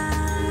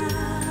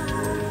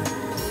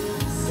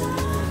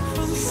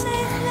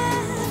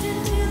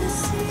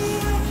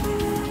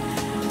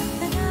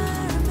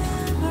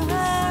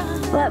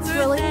 Let's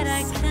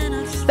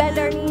release, bend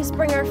our knees,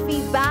 bring our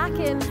feet back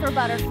in for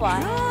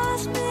butterfly.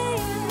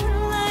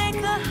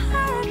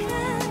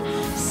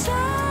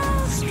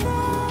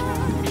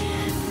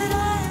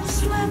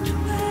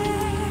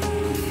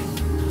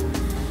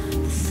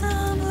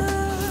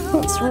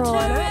 Let's roll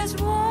on up.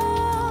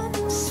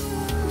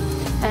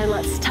 And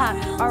let's tuck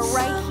our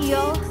right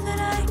heel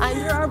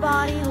under our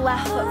body,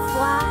 left foot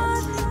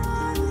flat.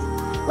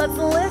 Let's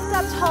lift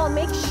up tall.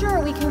 Make sure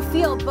we can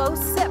feel both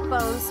sit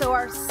bones so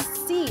our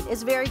seat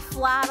is very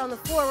flat on the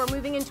floor. We're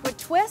moving into a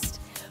twist.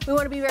 We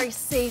want to be very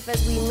safe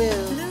as we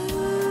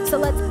move. So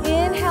let's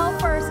inhale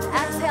first,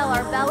 exhale.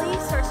 Our belly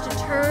starts to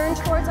turn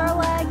towards our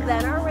leg,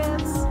 then our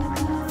ribs.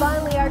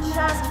 Finally our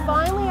chest,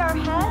 finally our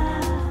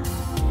head.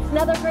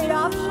 Another great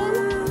option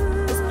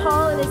is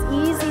Paul in his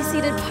easy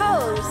seated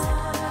pose.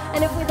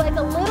 And if we'd like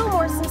a little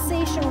more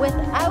sensation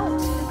without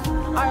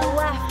our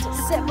left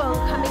sit bone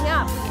coming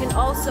up, we can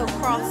also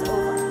cross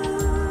over.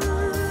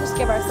 Just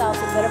give ourselves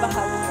a bit of a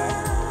hug here.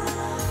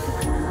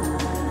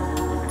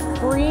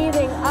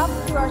 Breathing up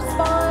through our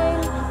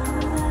spine.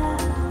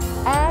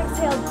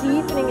 Exhale,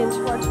 deepening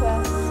into our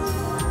twist.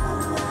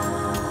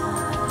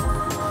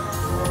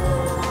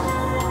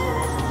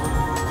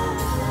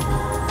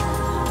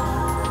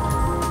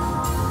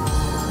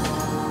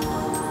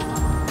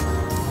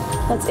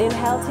 Let's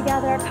inhale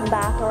together, come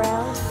back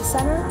around to the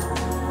center.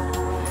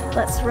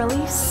 Let's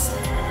release.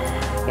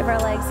 Give our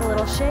legs a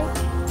little shake.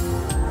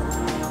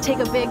 Take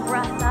a big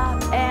breath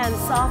up and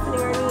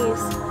softening our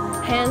knees.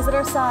 Hands at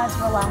our sides,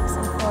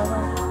 relaxing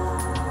forward.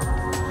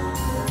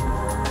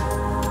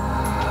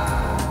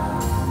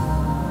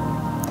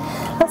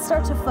 Let's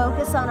start to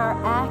focus on our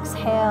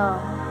exhale.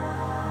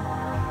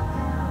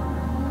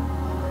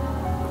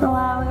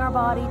 Allowing our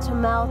body to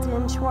melt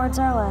in towards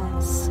our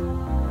legs.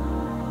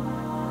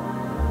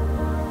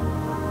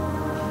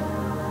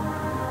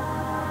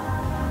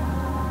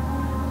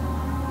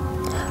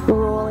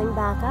 Rolling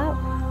back up.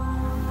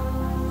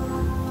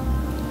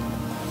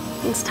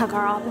 Let's tuck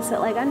our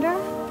opposite leg under,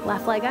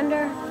 left leg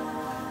under.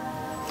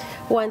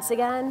 Once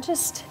again,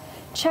 just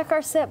check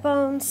our sit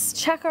bones,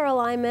 check our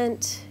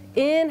alignment.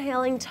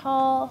 Inhaling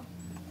tall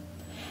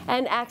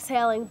and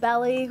exhaling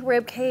belly,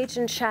 rib cage,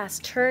 and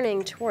chest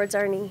turning towards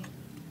our knee.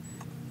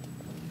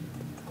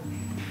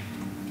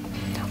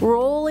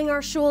 Rolling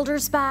our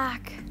shoulders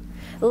back,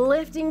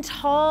 lifting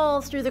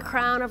tall through the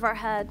crown of our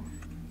head.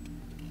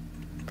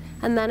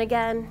 And then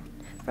again,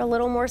 for a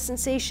little more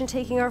sensation,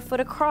 taking our foot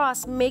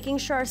across, making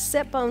sure our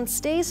sit bone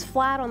stays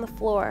flat on the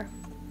floor.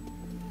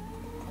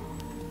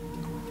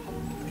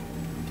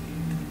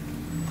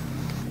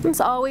 Let's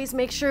always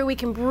make sure we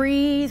can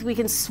breathe, we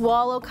can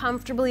swallow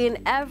comfortably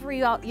in every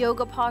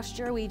yoga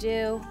posture we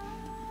do.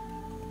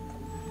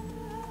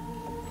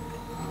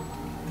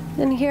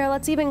 And here,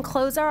 let's even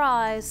close our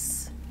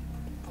eyes.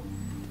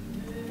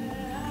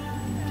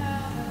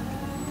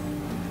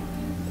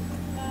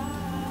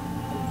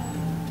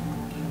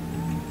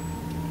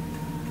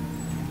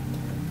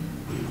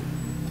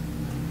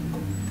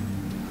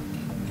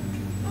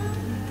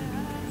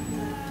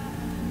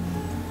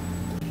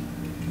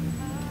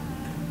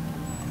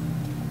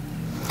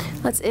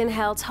 Let's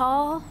inhale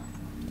tall,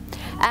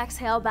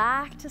 exhale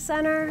back to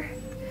center,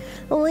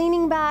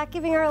 leaning back,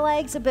 giving our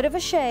legs a bit of a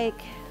shake.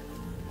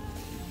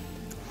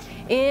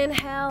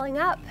 Inhaling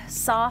up,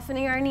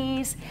 softening our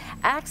knees,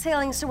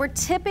 exhaling, so we're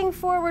tipping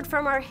forward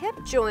from our hip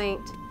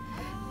joint,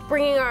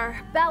 bringing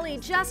our belly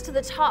just to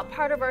the top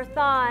part of our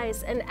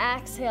thighs, and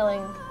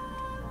exhaling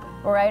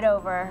right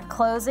over.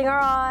 Closing our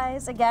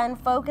eyes, again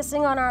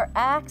focusing on our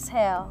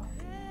exhale.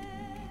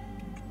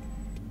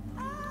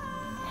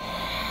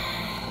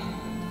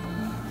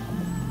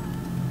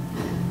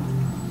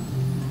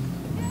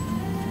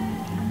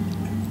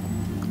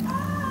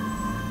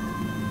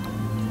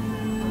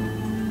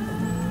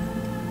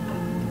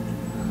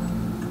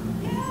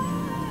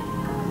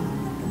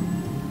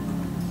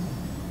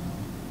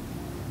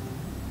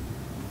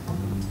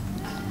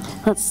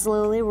 Let's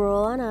slowly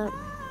roll on up.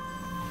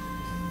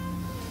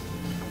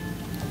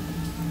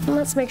 And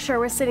let's make sure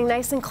we're sitting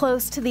nice and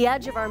close to the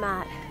edge of our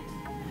mat.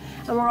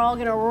 And we're all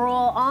gonna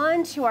roll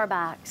onto our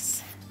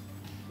backs.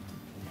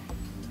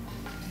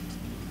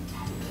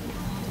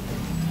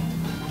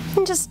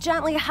 And just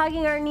gently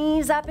hugging our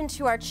knees up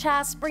into our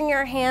chest, bringing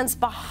our hands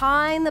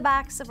behind the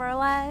backs of our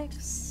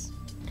legs.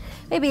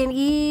 Maybe an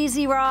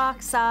easy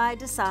rock side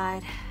to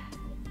side.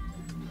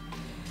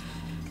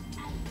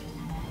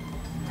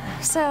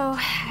 So,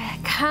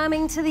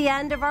 coming to the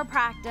end of our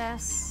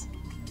practice,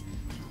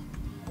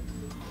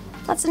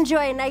 let's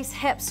enjoy a nice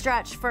hip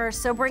stretch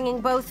first. So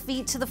bringing both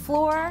feet to the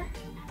floor,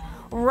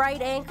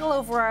 right ankle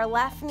over our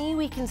left knee,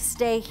 we can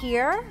stay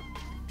here.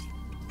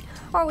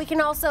 Or we can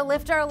also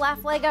lift our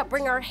left leg up,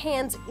 bring our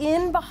hands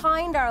in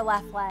behind our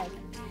left leg,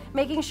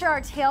 making sure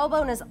our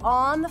tailbone is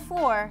on the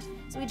floor.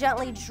 So we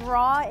gently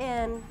draw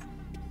in,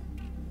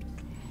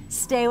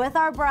 stay with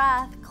our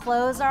breath,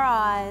 close our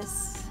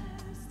eyes.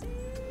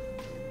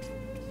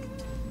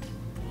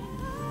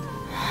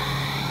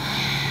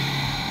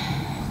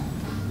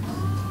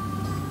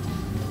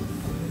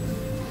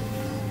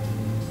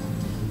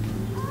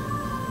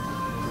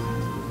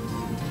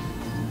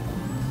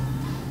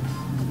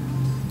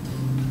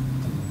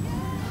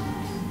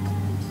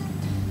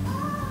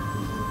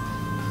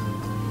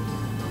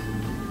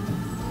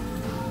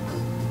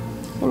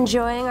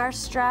 Enjoying our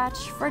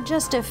stretch for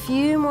just a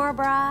few more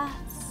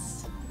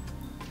breaths.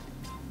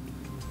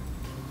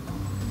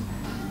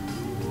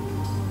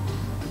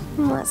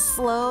 And let's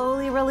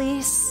slowly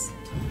release,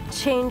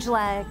 change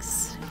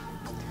legs.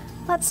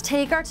 Let's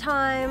take our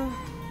time,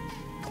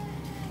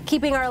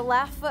 keeping our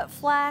left foot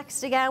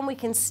flexed. Again, we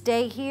can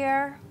stay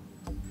here,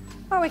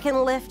 or we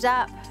can lift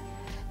up,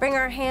 bring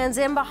our hands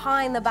in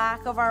behind the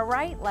back of our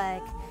right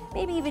leg,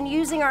 maybe even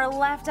using our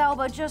left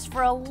elbow just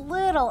for a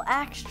little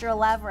extra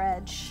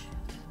leverage.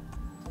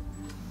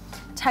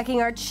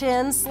 Tucking our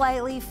chin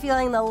slightly,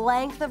 feeling the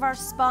length of our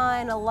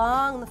spine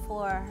along the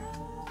floor.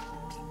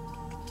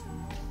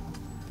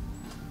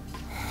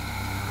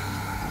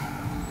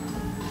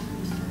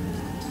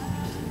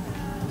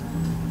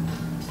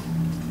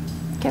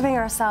 Giving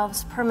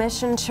ourselves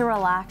permission to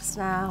relax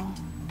now.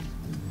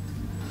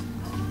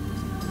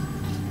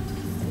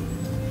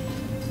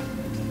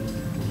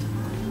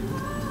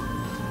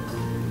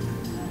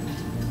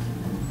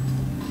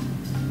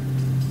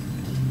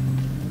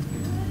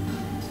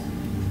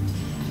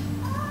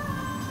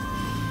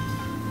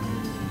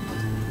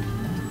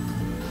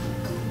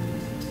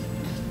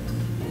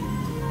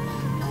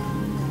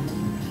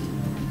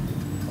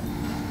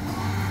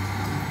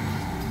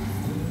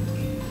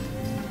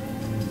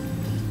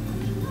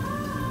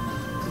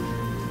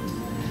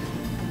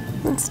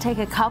 Let's take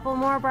a couple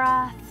more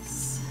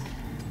breaths.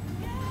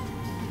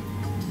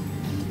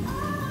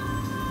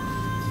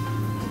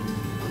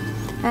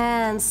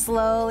 And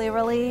slowly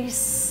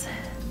release.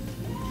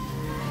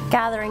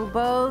 Gathering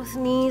both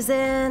knees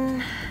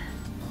in.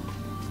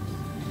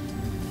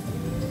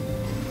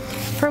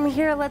 From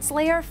here, let's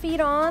lay our feet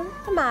on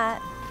the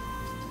mat.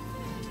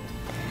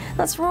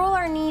 Let's roll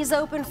our knees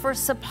open for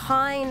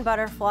supine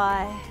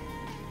butterfly.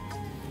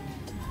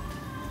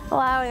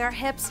 Allowing our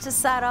hips to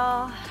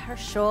settle, our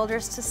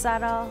shoulders to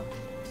settle.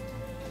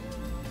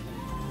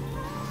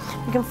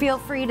 You can feel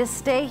free to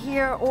stay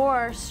here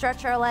or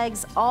stretch our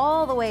legs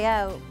all the way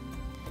out,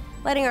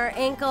 letting our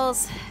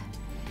ankles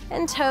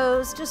and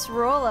toes just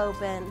roll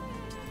open,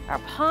 our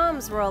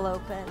palms roll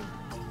open.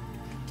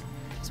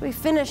 So we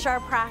finish our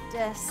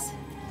practice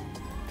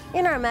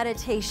in our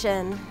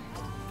meditation,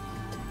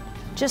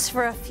 just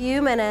for a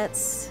few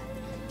minutes,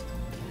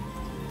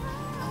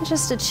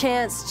 just a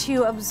chance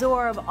to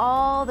absorb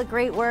all the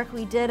great work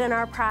we did in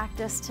our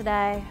practice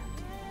today.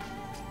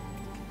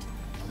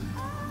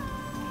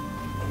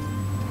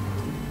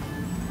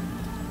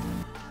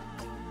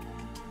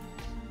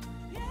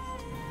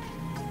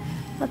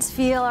 Let's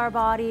feel our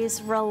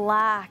bodies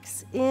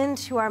relax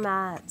into our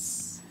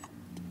mats.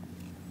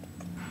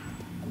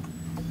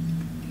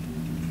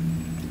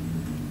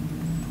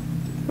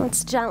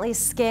 Let's gently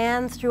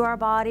scan through our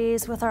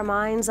bodies with our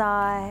mind's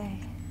eye,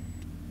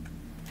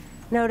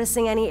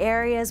 noticing any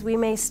areas we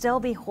may still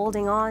be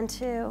holding on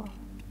to.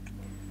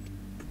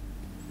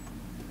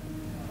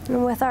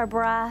 And with our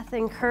breath,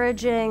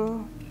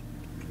 encouraging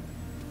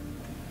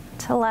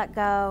to let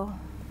go.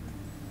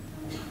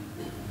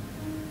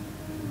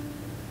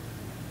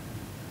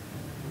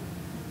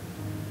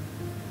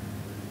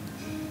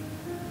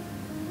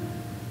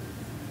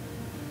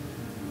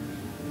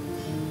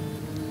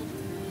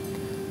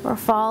 We're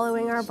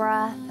following our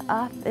breath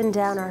up and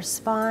down our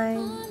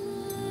spine.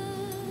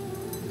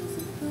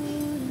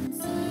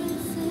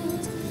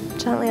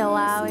 Gently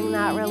allowing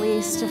that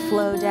release to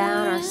flow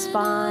down our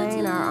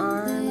spine,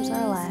 our arms,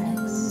 our legs.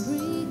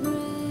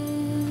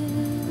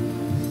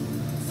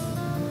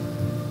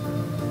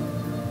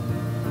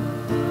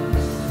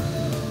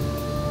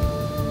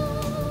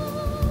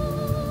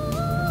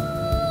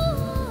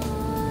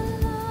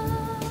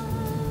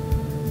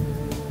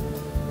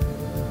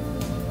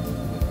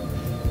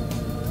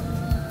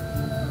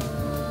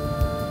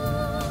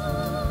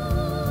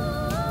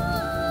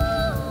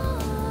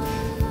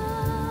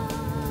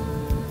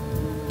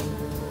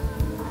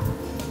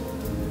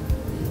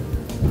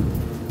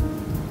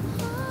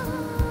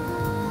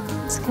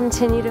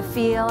 Continue to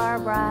feel our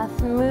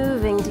breath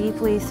moving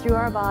deeply through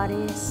our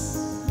bodies.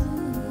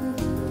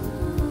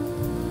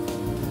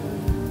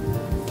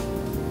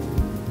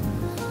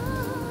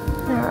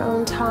 In our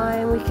own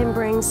time, we can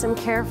bring some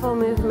careful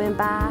movement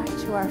back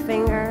to our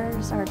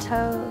fingers, our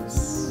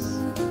toes.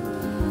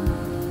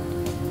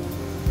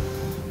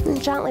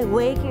 And gently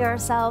waking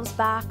ourselves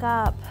back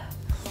up.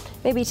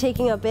 Maybe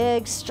taking a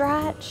big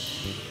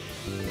stretch.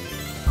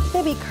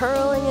 Maybe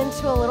curling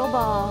into a little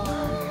ball.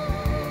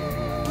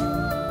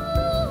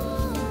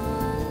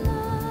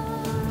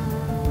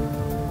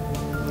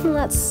 And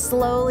let's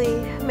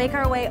slowly make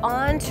our way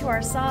onto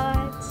our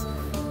sides.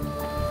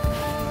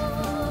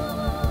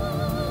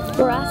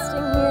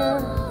 Resting here.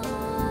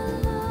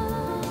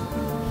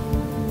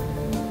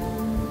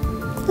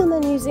 And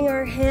then using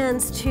our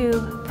hands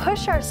to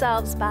push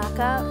ourselves back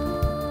up.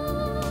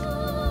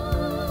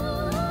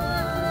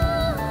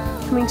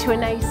 Coming to a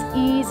nice,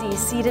 easy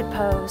seated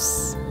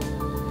pose.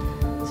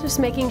 So just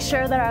making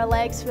sure that our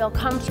legs feel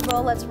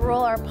comfortable. Let's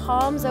roll our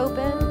palms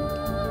open.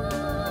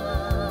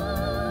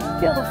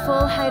 Feel the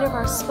full height of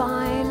our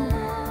spine.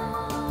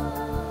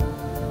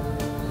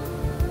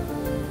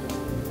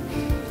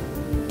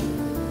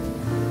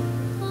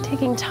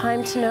 Taking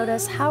time to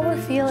notice how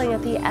we're feeling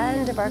at the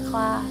end of our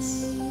class.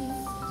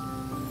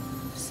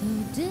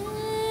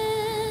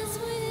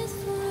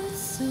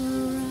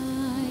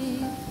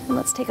 And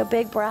let's take a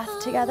big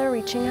breath together,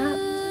 reaching up.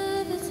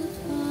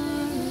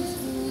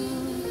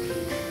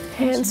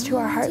 Hands to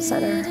our heart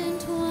center.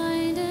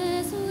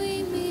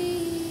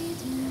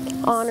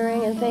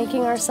 Honoring and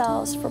thanking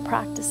ourselves for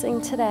practicing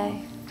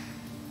today.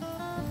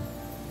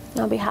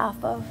 On behalf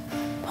of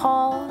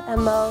Paul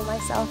and Mo,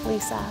 myself,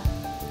 Lisa,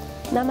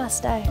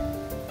 namaste.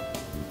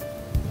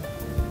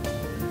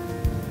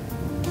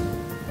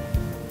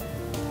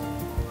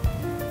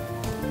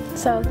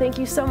 So thank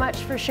you so much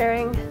for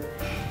sharing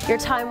your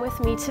time with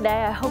me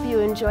today. I hope you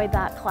enjoyed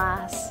that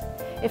class.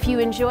 If you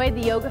enjoyed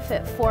the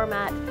YogaFit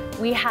format,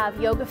 we have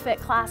YogaFit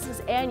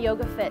classes and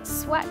YogaFit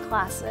sweat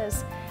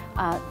classes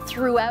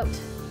throughout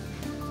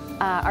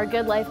our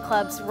GoodLife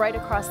clubs right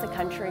across the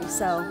country.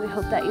 So we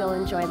hope that you'll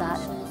enjoy that.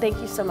 Thank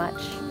you so much.